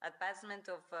advancement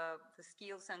of the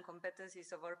skills and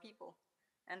competencies of our people.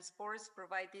 And sports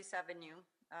provide this avenue.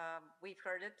 We've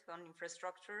heard it on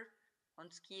infrastructure,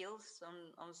 on skills,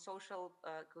 on social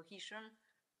cohesion.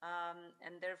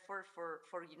 And therefore,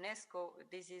 for UNESCO,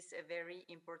 this is a very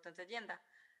important agenda.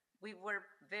 We were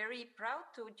very proud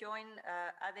to join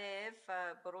ADF,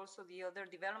 but also the other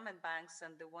development banks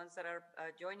and the ones that are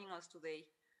joining us today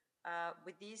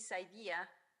with this idea,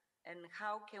 and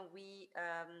how can we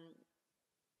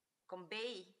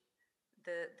convey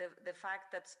the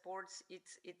fact that sports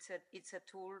it's a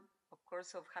tool, of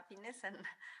course, of happiness and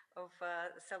of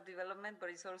self-development,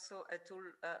 but it's also a tool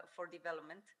for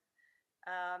development.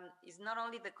 Is not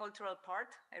only the cultural part.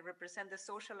 I represent the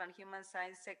social and human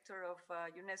science sector of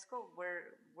UNESCO,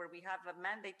 where we have a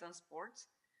mandate on sports,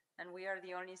 and we are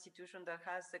the only institution that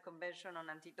has the Convention on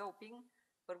Anti-Doping,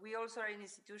 but we also are an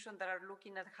institution that are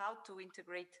looking at how to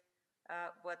integrate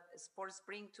what sports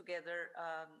bring together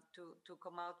to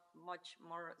come out much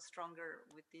more stronger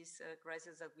with this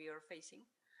crisis that we are facing.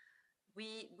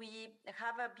 We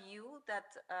have a view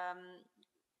that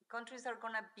countries are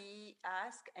going to be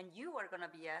asked, and you are going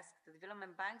to be asked, the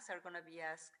development banks are going to be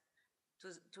asked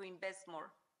to invest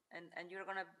more, and you're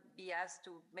going to be asked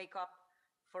to make up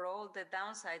for all the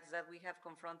downsides that we have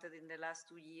confronted in the last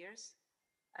 2 years.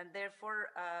 And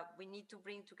therefore, we need to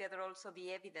bring together also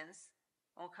the evidence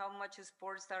on how much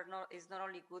sports is not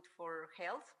only good for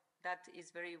health, that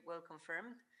is very well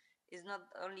confirmed, is not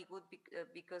only good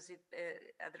because it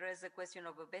addresses the question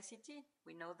of obesity.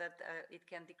 We know that it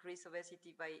can decrease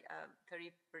obesity by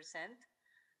 30%.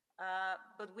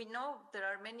 But we know there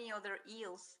are many other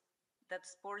ills that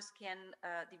sports can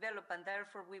develop, and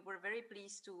therefore we were very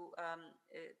pleased to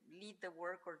lead the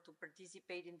work or to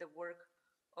participate in the work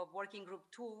of Working Group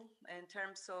 2 in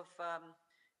terms of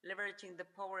leveraging the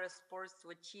power of sports to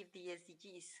achieve the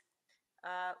SDGs.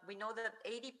 We know that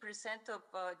 80% of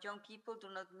young people do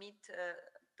not meet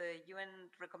the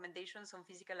UN recommendations on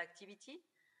physical activity,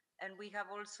 and we have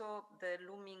also the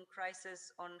looming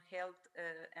crisis on health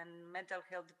and mental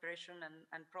health, depression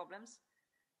and problems.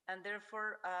 And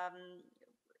therefore,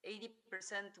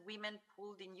 80% women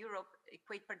polled in Europe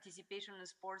equate participation in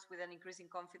sports with an increase in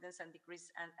confidence and decreased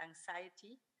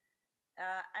anxiety.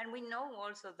 And we know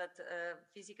also that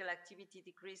physical activity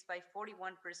decreased by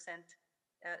 41%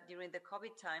 during the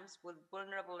COVID times, with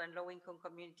vulnerable and low-income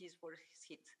communities were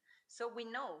hit. So we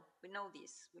know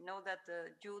this. We know that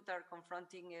youth are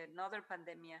confronting another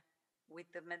pandemic with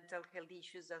the mental health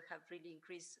issues that have really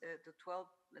increased to 200%,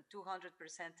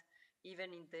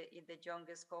 even in the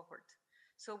youngest cohort.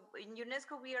 So in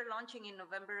UNESCO, we are launching in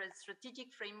November a strategic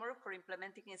framework for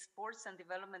implementing sports and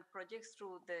development projects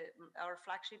through our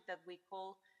flagship that we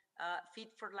call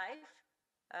Fit for Life.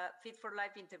 Fit for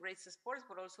Life integrates the sports,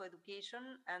 but also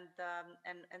education, and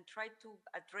try to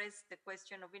address the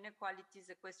question of inequalities,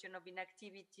 the question of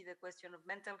inactivity, the question of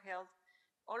mental health,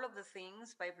 all of the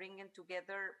things by bringing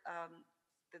together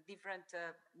the different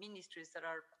ministries that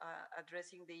are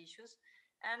addressing the issues,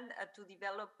 and to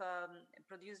develop,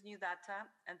 produce new data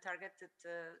and targeted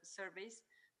surveys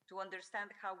to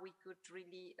understand how we could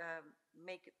really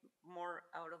make more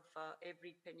out of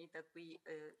every penny that we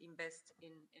invest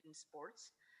in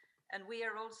sports. And we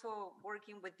are also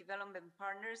working with development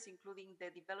partners, including the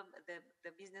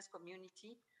business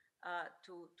community,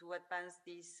 to advance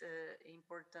this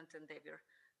important endeavor.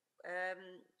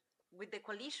 With the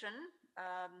coalition,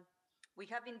 we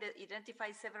have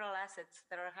identified several assets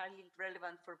that are highly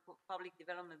relevant for public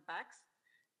development banks.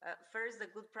 First, the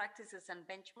good practices and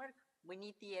benchmark. We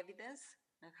need the evidence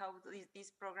and how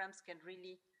these programs can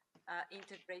really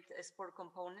integrate a sport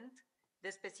component.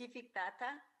 The specific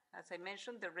data, as I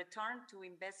mentioned, the return to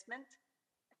investment,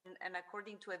 and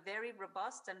according to a very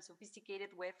robust and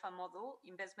sophisticated UEFA model,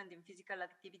 investment in physical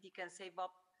activity can save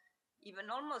up even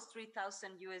almost $3,000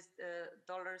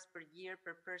 per year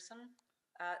per person.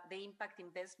 The impact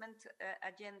investment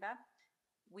agenda.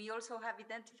 We also have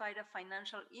identified a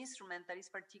financial instrument that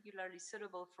is particularly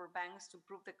suitable for banks to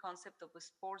prove the concept of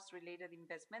sports-related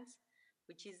investments,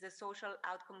 which is the social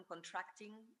outcome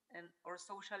contracting or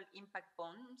social impact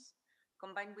bonds,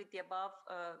 combined with the above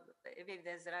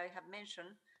evidence that I have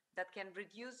mentioned, that can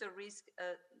reduce the risk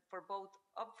for both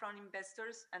upfront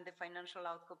investors and the financial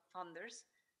outcome funders,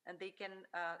 and they can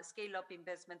scale up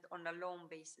investment on a loan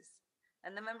basis.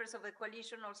 And the members of the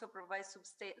coalition also provide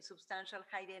substantial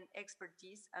high-end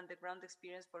expertise and the ground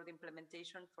experience for the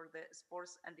implementation for the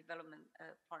sports and development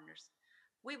partners.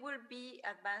 We will be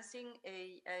advancing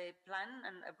a plan,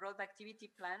 and a broad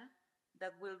activity plan,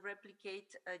 that will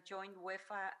replicate a joint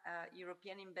UEFA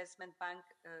European Investment Bank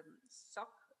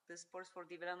SOC, the Sports for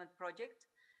Development project.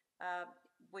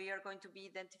 We are going to be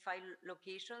identifying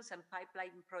locations and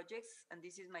pipeline projects, and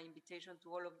this is my invitation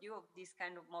to all of you, of these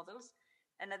kind of models,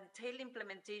 and a detailed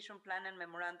implementation plan and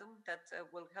memorandum that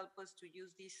will help us to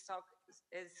use these SOC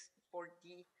as for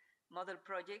the model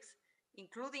projects,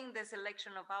 including the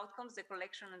selection of outcomes, the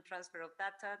collection and transfer of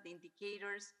data, the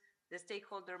indicators, the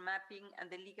stakeholder mapping,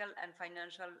 and the legal and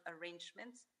financial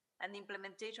arrangements. And the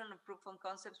implementation of proof of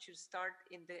concept should start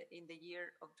in the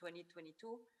year of 2022.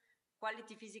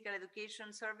 Quality Physical Education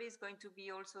Survey is going to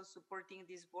be also supporting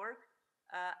this work.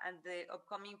 And the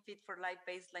upcoming Fit for Life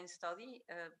baseline study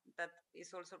that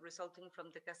is also resulting from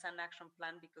the Cassa action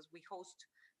plan, because we host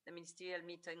the ministerial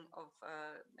meeting of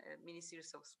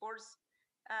ministries of sports.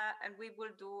 And we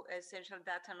will do essential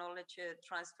data knowledge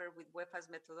transfer with WEFA's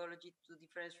methodology to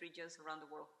different regions around the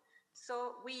world.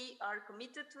 So we are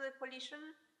committed to the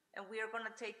coalition. And we are going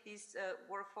to take this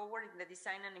work forward in the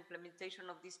design and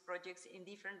implementation of these projects in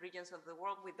different regions of the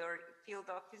world with our field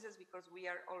offices, because we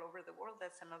are all over the world.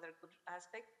 That's another good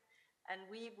aspect. And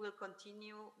we will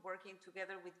continue working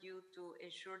together with you to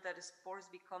ensure that sports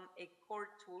become a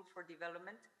core tool for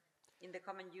development in the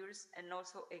coming years, and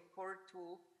also a core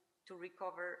tool to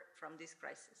recover from this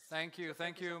crisis. Thank you,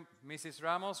 thank you, Mrs.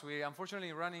 Ramos. We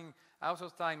unfortunately running out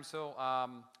of time, so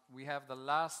we have the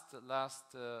last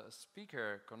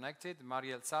speaker connected,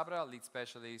 Mariel Sabra, lead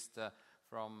specialist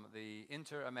from the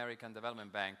Inter-American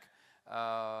Development Bank.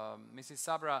 Mrs.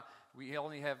 Sabra, we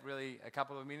only have really a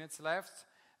couple of minutes left.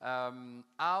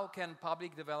 How can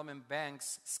public development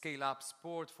banks scale up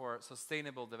sport for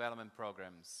sustainable development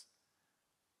programs?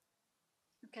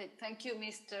 Okay, thank you,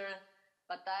 Mr.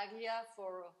 Battaglia.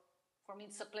 For me,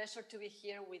 it's a pleasure to be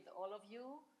here with all of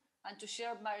you and to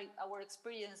share our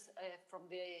experience from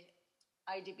the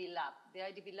IDB Lab. The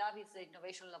IDB Lab is the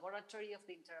innovation laboratory of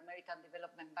the Inter-American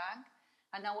Development Bank,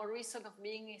 and our reason of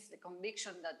being is the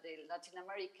conviction that the Latin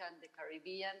America and the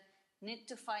Caribbean need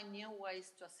to find new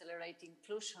ways to accelerate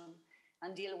inclusion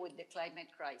and deal with the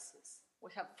climate crisis. We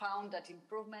have found that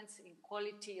improvements in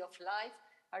quality of life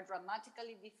are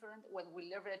dramatically different when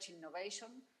we leverage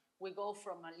innovation. We go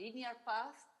from a linear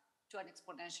path to an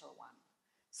exponential one.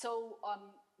 So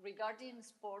regarding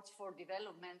sports for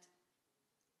development,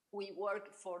 we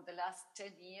worked for the last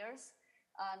 10 years,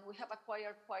 and we have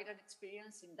acquired quite an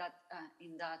experience in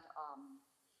that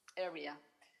area.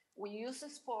 We use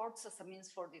sports as a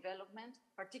means for development,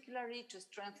 particularly to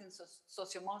strengthen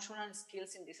socio-emotional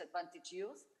skills in disadvantaged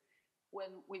youth.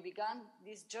 When we began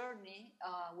this journey,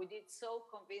 we did so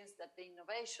convinced that the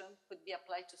innovation could be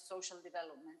applied to social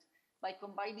development by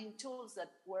combining tools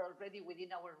that were already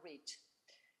within our reach.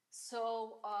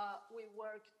 So we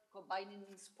worked combining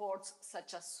sports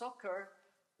such as soccer,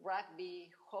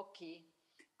 rugby, hockey,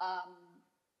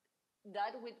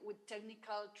 that with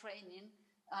technical training,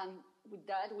 and with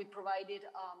that we provided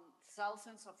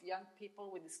thousands of young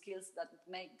people with the skills that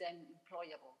make them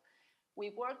employable. We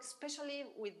work especially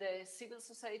with the civil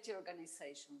society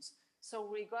organizations. So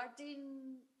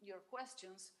regarding your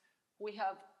questions, we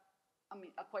have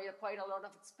acquired quite a lot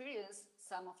of experience.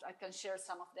 I can share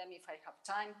some of them if I have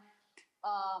time.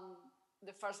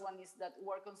 The first one is that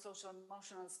work on social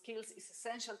emotional skills is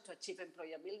essential to achieve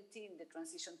employability in the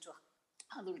transition to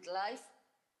adult life.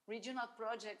 Regional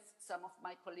projects, some of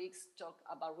my colleagues talk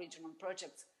about regional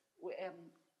projects,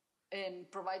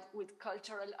 provide with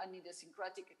cultural and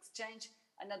idiosyncratic exchange,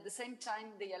 and at the same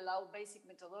time they allow basic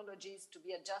methodologies to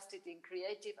be adjusted in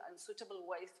creative and suitable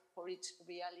ways for each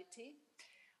reality.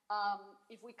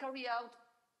 If we carry out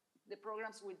the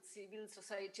programs with civil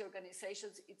society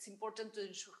organizations, it's important to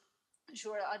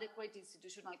ensure adequate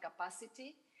institutional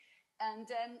capacity, and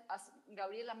then, as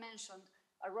Gabriela mentioned,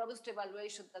 a robust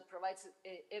evaluation that provides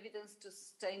evidence to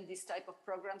sustain this type of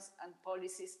programs and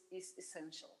policies is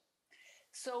essential.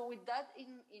 So with that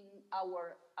in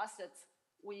our assets,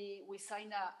 we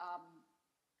signed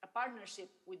a partnership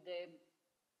with the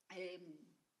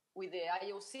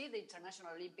IOC, the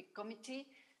International Olympic Committee,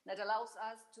 that allows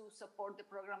us to support the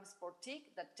program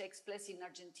Sportic that takes place in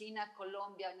Argentina,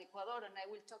 Colombia, and Ecuador, and I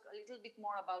will talk a little bit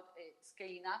more about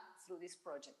scaling up through this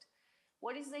project.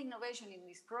 What is the innovation in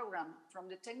this program? From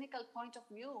the technical point of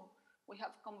view, we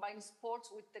have combined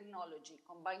sports with technology,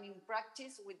 combining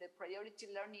practice with the priority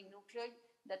learning nuclei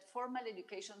that formal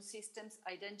education systems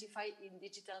identify in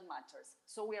digital matters.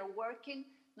 So we are working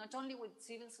not only with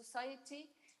civil society,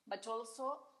 but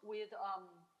also with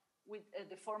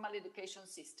the formal education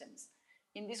systems.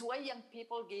 In this way, young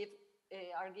people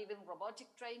are given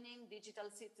robotic training,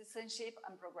 digital citizenship,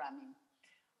 and programming.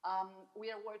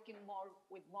 We are working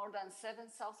with more than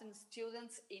 7,000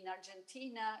 students in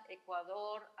Argentina,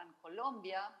 Ecuador, and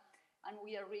Colombia, and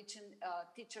we are reaching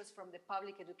teachers from the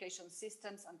public education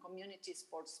systems and community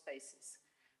sports spaces.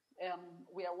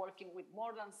 We are working with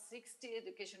more than 60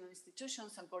 educational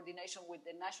institutions and coordination with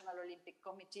the national Olympic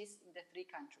committees in the 3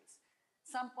 countries.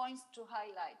 Some points to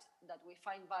highlight that we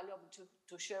find valuable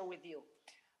to share with you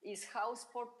is how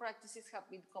sport practices have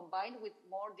been combined with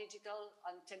more digital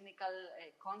and technical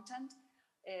content,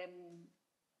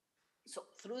 so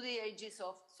through the ages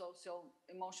of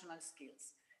socio-emotional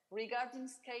skills. Regarding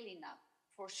scaling up,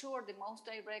 for sure the most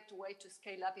direct way to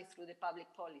scale up is through the public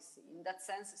policy. In that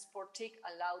sense, Sportic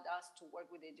allowed us to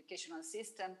work with the educational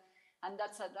system, and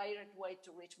that's a direct way to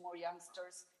reach more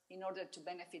youngsters in order to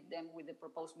benefit them with the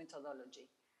proposed methodology.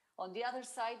 On the other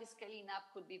side, scaling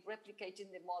up could be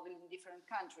replicating the model in different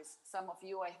countries. Some of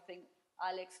you, I think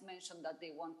Alex mentioned that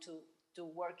they want to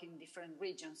work in different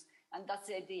regions. And that's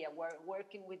the idea. We're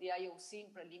working with the IOC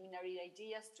in preliminary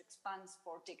ideas to expand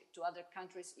Sportic to other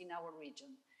countries in our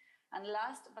region. And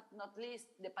last but not least,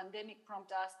 the pandemic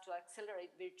prompted us to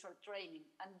accelerate virtual training.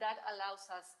 And that allows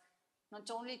us not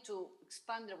only to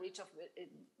expand the reach of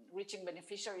reaching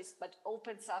beneficiaries, but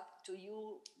opens up to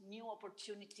new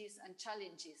opportunities and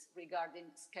challenges regarding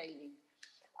scaling.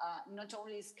 Not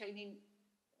only scaling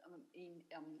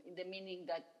in the meaning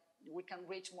that we can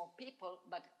reach more people,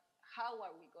 but how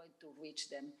are we going to reach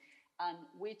them, and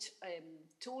which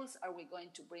tools are we going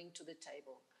to bring to the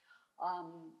table?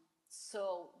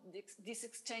 So this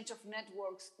exchange of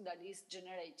networks that is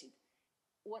generated,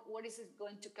 what is it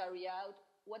going to carry out?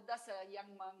 What does a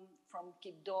young man from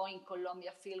Quibdó in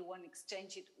Colombia feel when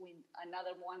exchange it with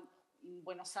another one in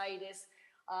Buenos Aires?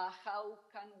 How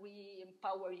can we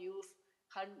empower youth?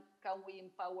 How can we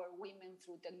empower women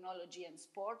through technology and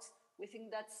sports? We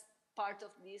think that's part of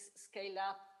this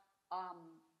scale-up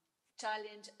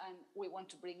challenge, and we want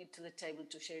to bring it to the table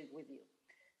to share it with you.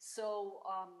 So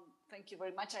thank you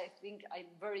very much. I think I'm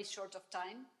very short of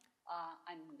time.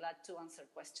 I'm glad to answer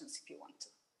questions if you want to.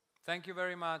 Thank you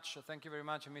very much. Thank you very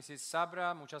much, Mrs.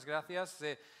 Sabra. Muchas gracias.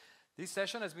 This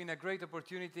session has been a great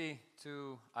opportunity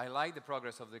to highlight the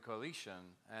progress of the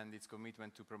coalition and its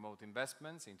commitment to promote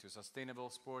investments into sustainable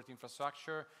sport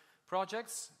infrastructure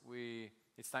projects.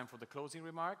 It's time for the closing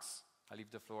remarks. I leave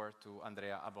the floor to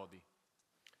Andrea Abodi.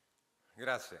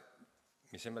 Grazie.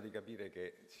 Mi sembra di capire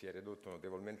che si è ridotto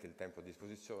notevolmente il tempo a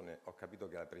disposizione. Ho capito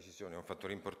che la precisione è un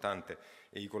fattore importante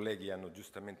e i colleghi hanno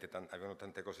giustamente avevano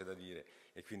tante cose da dire,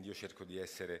 e quindi io cerco di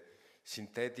essere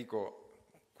sintetico,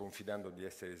 confidando di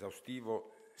essere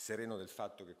esaustivo, sereno del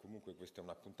fatto che comunque questo è un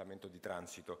appuntamento di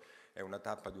transito, è una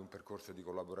tappa di un percorso di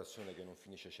collaborazione che non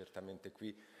finisce certamente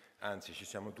qui, anzi ci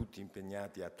siamo tutti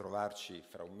impegnati a trovarci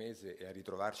fra un mese e a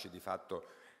ritrovarci di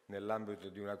fatto nell'ambito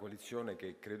di una coalizione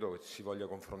che credo si voglia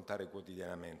confrontare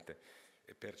quotidianamente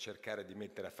per cercare di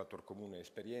mettere a fattor comune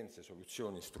esperienze,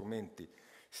 soluzioni, strumenti,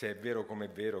 se è vero come è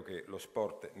vero che lo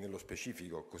sport nello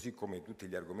specifico, così come tutti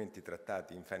gli argomenti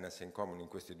trattati in Finance in Common in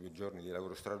questi 2 giorni di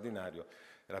lavoro straordinario,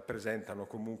 rappresentano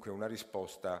comunque una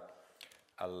risposta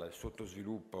al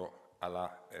sottosviluppo,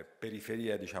 alla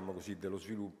periferia, diciamo così, dello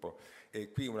sviluppo.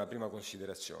 E qui una prima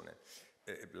considerazione.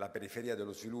 La periferia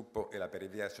dello sviluppo e la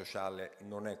periferia sociale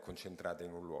non è concentrata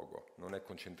in un luogo, non è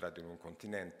concentrata in un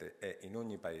continente, è in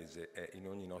ogni paese, è in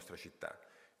ogni nostra città.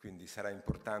 Quindi sarà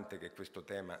importante che questo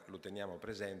tema lo teniamo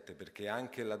presente, perché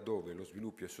anche laddove lo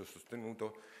sviluppo è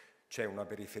sostenuto c'è una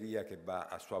periferia che va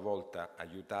a sua volta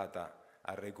aiutata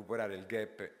a recuperare il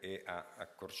gap e a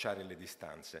accorciare le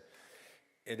distanze.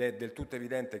 Ed è del tutto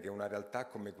evidente che una realtà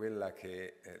come quella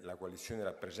che la coalizione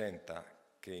rappresenta,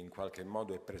 che in qualche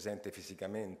modo è presente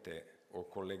fisicamente o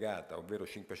collegata, ovvero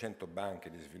 500 banche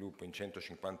di sviluppo in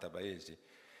 150 paesi,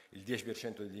 il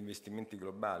 10% degli investimenti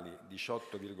globali,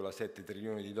 18,7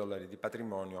 trilioni di dollari di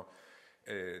patrimonio,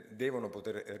 devono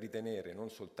poter ritenere non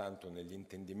soltanto negli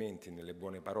intendimenti, nelle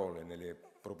buone parole, nelle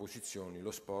proposizioni, lo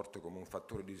sport come un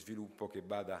fattore di sviluppo che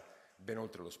vada ben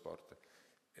oltre lo sport.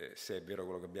 Se è vero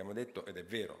quello che abbiamo detto, ed è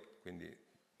vero, quindi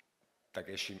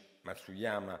Takeshi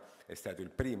Matsuyama è stato il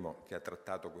primo che ha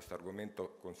trattato questo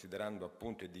argomento, considerando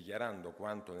appunto e dichiarando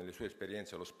quanto nelle sue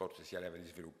esperienze lo sport sia leva di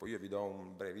sviluppo. Io vi do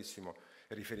un brevissimo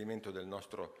riferimento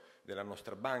della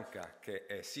nostra banca, che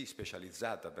è sì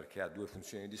specializzata perché ha 2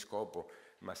 funzioni di scopo,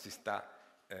 ma si sta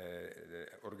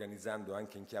organizzando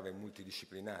anche in chiave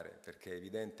multidisciplinare, perché è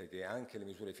evidente che anche le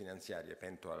misure finanziarie,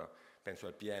 penso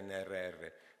al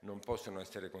PNRR, non possono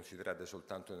essere considerate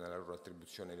soltanto nella loro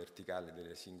attribuzione verticale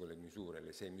delle singole misure,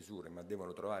 le 6 misure, ma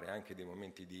devono trovare anche dei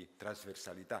momenti di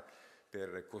trasversalità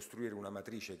per costruire una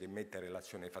matrice che metta in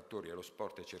relazione i fattori, e lo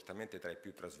sport è certamente tra i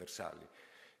più trasversali.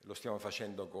 Lo stiamo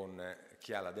facendo con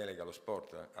chi ha la delega allo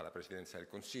sport alla Presidenza del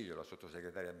Consiglio, la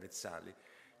sottosegretaria Vezzali.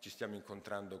 Ci stiamo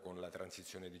incontrando con la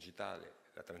transizione digitale,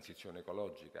 la transizione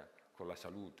ecologica, con la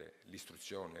salute,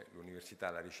 l'istruzione,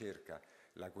 l'università, la ricerca,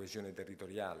 la coesione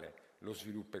territoriale, lo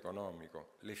sviluppo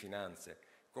economico, le finanze.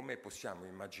 Come possiamo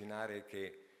immaginare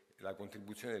che la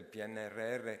contribuzione del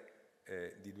PNRR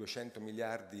di 200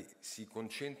 miliardi si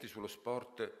concentri sullo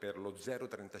sport per lo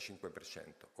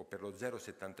 0,35% o per lo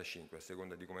 0,75%, a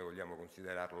seconda di come vogliamo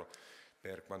considerarlo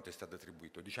per quanto è stato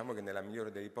attribuito? Diciamo che nella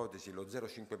migliore delle ipotesi lo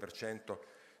 0,5%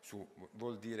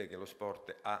 vuol dire che lo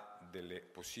sport ha delle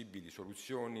possibili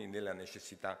soluzioni nella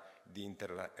necessità di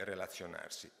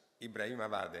interrelazionarsi. Ibrahima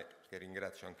Vade, che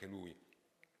ringrazio anche lui,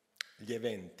 gli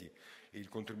eventi, il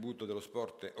contributo dello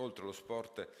sport oltre lo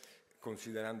sport,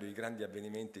 considerando i grandi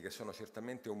avvenimenti che sono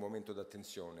certamente un momento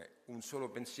d'attenzione. Un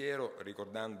solo pensiero,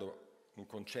 ricordando un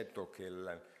concetto che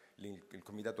il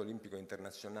Comitato Olimpico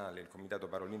Internazionale e il Comitato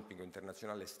Paralimpico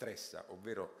Internazionale stressa,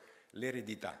 ovvero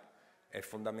l'eredità. È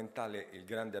fondamentale il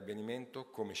grande avvenimento,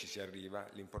 come ci si arriva,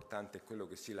 l'importante è quello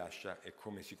che si lascia e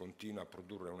come si continua a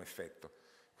produrre un effetto.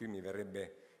 Qui mi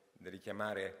verrebbe da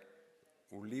richiamare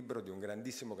un libro di un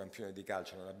grandissimo campione di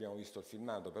calcio, non abbiamo visto il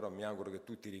filmato, però mi auguro che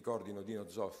tutti ricordino Dino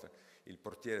Zoff, il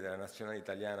portiere della nazionale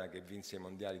italiana che vinse i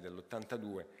mondiali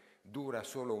dell'82, dura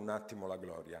solo un attimo la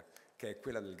gloria, che è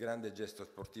quella del grande gesto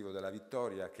sportivo della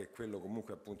vittoria, che è quello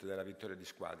comunque appunto della vittoria di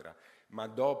squadra, ma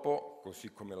dopo,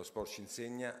 così come lo sport ci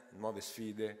insegna, nuove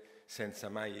sfide, senza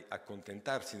mai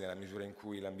accontentarsi nella misura in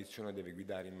cui l'ambizione deve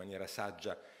guidare in maniera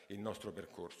saggia il nostro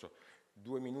percorso.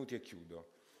 2 minuti e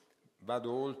chiudo.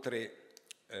 Vado oltre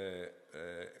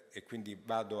e quindi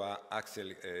vado a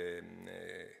Axel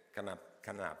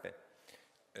Canape.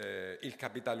 Il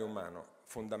capitale umano,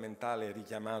 fondamentale,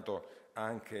 richiamato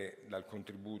anche dal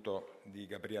contributo di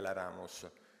Gabriela Ramos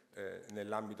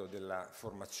nell'ambito della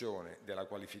formazione, della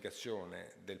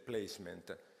qualificazione, del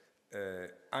placement.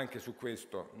 Anche su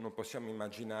questo non possiamo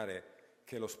immaginare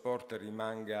che lo sport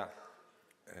rimanga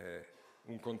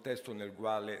un contesto nel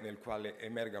quale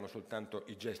emergano soltanto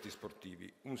i gesti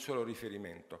sportivi. Un solo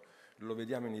riferimento, lo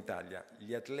vediamo in Italia,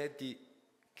 gli atleti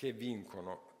che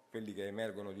vincono, quelli che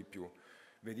emergono di più,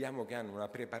 vediamo che hanno una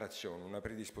preparazione, una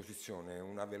predisposizione,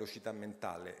 una velocità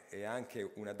mentale e anche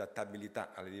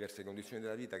un'adattabilità alle diverse condizioni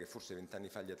della vita che forse 20 anni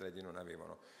fa gli atleti non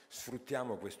avevano.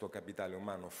 Sfruttiamo questo capitale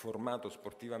umano formato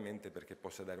sportivamente perché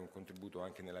possa dare un contributo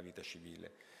anche nella vita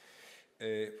civile.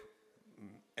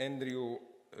 Andrew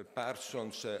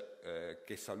Parsons,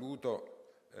 che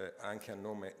saluto anche a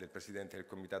nome del Presidente del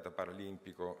Comitato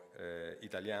Paralimpico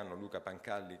italiano, Luca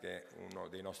Pancalli, che è uno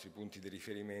dei nostri punti di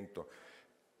riferimento.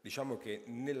 Diciamo che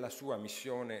nella sua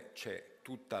missione c'è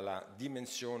tutta la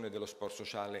dimensione dello sport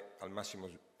sociale al massimo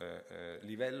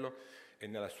livello e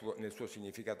nel suo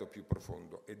significato più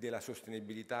profondo e della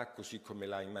sostenibilità così come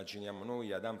la immaginiamo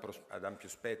noi ad ampio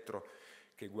spettro,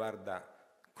 che guarda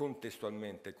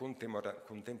contestualmente,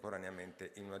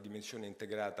 contemporaneamente in una dimensione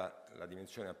integrata, la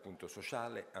dimensione appunto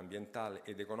sociale, ambientale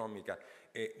ed economica,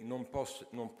 e non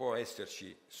può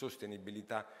esserci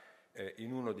sostenibilità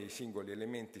in uno dei singoli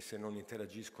elementi se non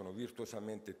interagiscono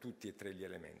virtuosamente tutti e 3 gli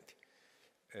elementi.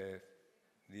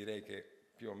 Direi che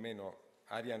più o meno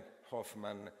Ariane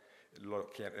Hoffman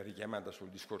l'ho richiamata sul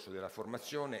discorso della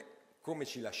formazione. Come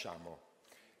ci lasciamo?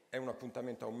 È un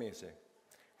appuntamento a un mese,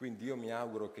 quindi io mi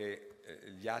auguro che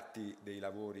gli atti dei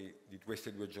lavori di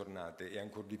queste 2 giornate e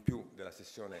ancor di più della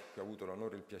sessione che ho avuto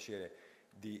l'onore e il piacere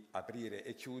di aprire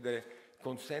e chiudere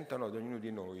consentano ad ognuno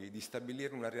di noi di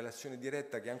stabilire una relazione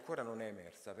diretta che ancora non è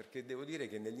emersa, perché devo dire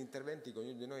che negli interventi che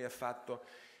ognuno di noi ha fatto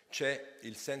c'è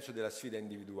il senso della sfida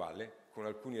individuale con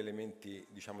alcuni elementi,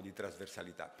 diciamo, di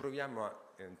trasversalità. Proviamo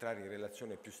a entrare in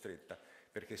relazione più stretta,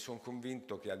 perché sono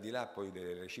convinto che al di là poi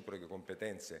delle reciproche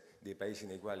competenze dei paesi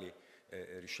nei quali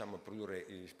riusciamo a produrre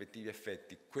i rispettivi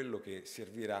effetti, quello che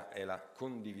servirà è la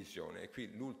condivisione. E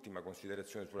qui l'ultima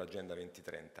considerazione sull'Agenda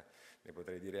 2030. Ne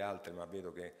potrei dire altre, ma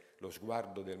vedo che lo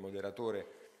sguardo del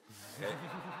moderatore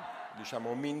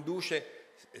diciamo, mi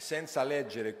induce, senza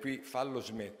leggere qui, fallo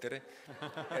smettere,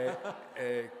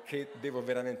 che devo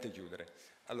veramente chiudere.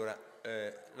 Allora,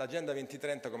 l'Agenda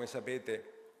 2030, come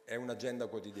sapete, è un'agenda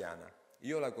quotidiana.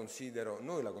 Io la considero,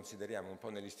 noi la consideriamo un po'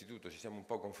 nell'Istituto, ci siamo un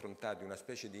po' confrontati, una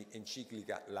specie di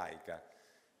enciclica laica.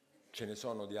 Ce ne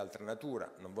sono di altra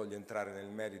natura, non voglio entrare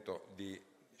nel merito di,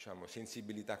 diciamo,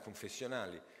 sensibilità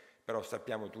confessionali, però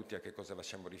sappiamo tutti a che cosa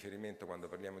facciamo riferimento quando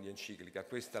parliamo di enciclica.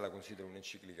 Questa la considero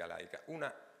un'enciclica laica.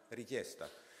 Una richiesta,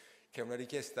 che è una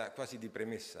richiesta quasi di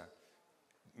premessa,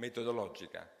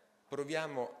 metodologica.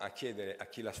 Proviamo a chiedere a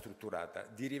chi l'ha strutturata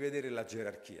di rivedere la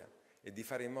gerarchia e di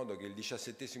fare in modo che il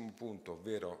 17° punto,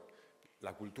 ovvero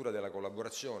la cultura della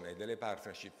collaborazione e delle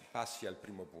partnership, passi al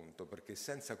primo punto, perché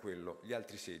senza quello gli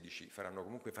altri 16 faranno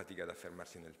comunque fatica ad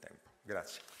affermarsi nel tempo.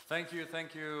 Grazie. Thank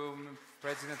you,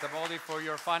 President Abodi, for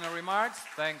your final remarks.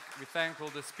 We thank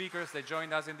all the speakers that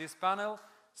joined us in this panel.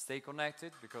 Stay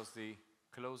connected because the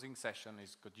closing session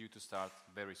is due to start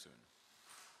very soon.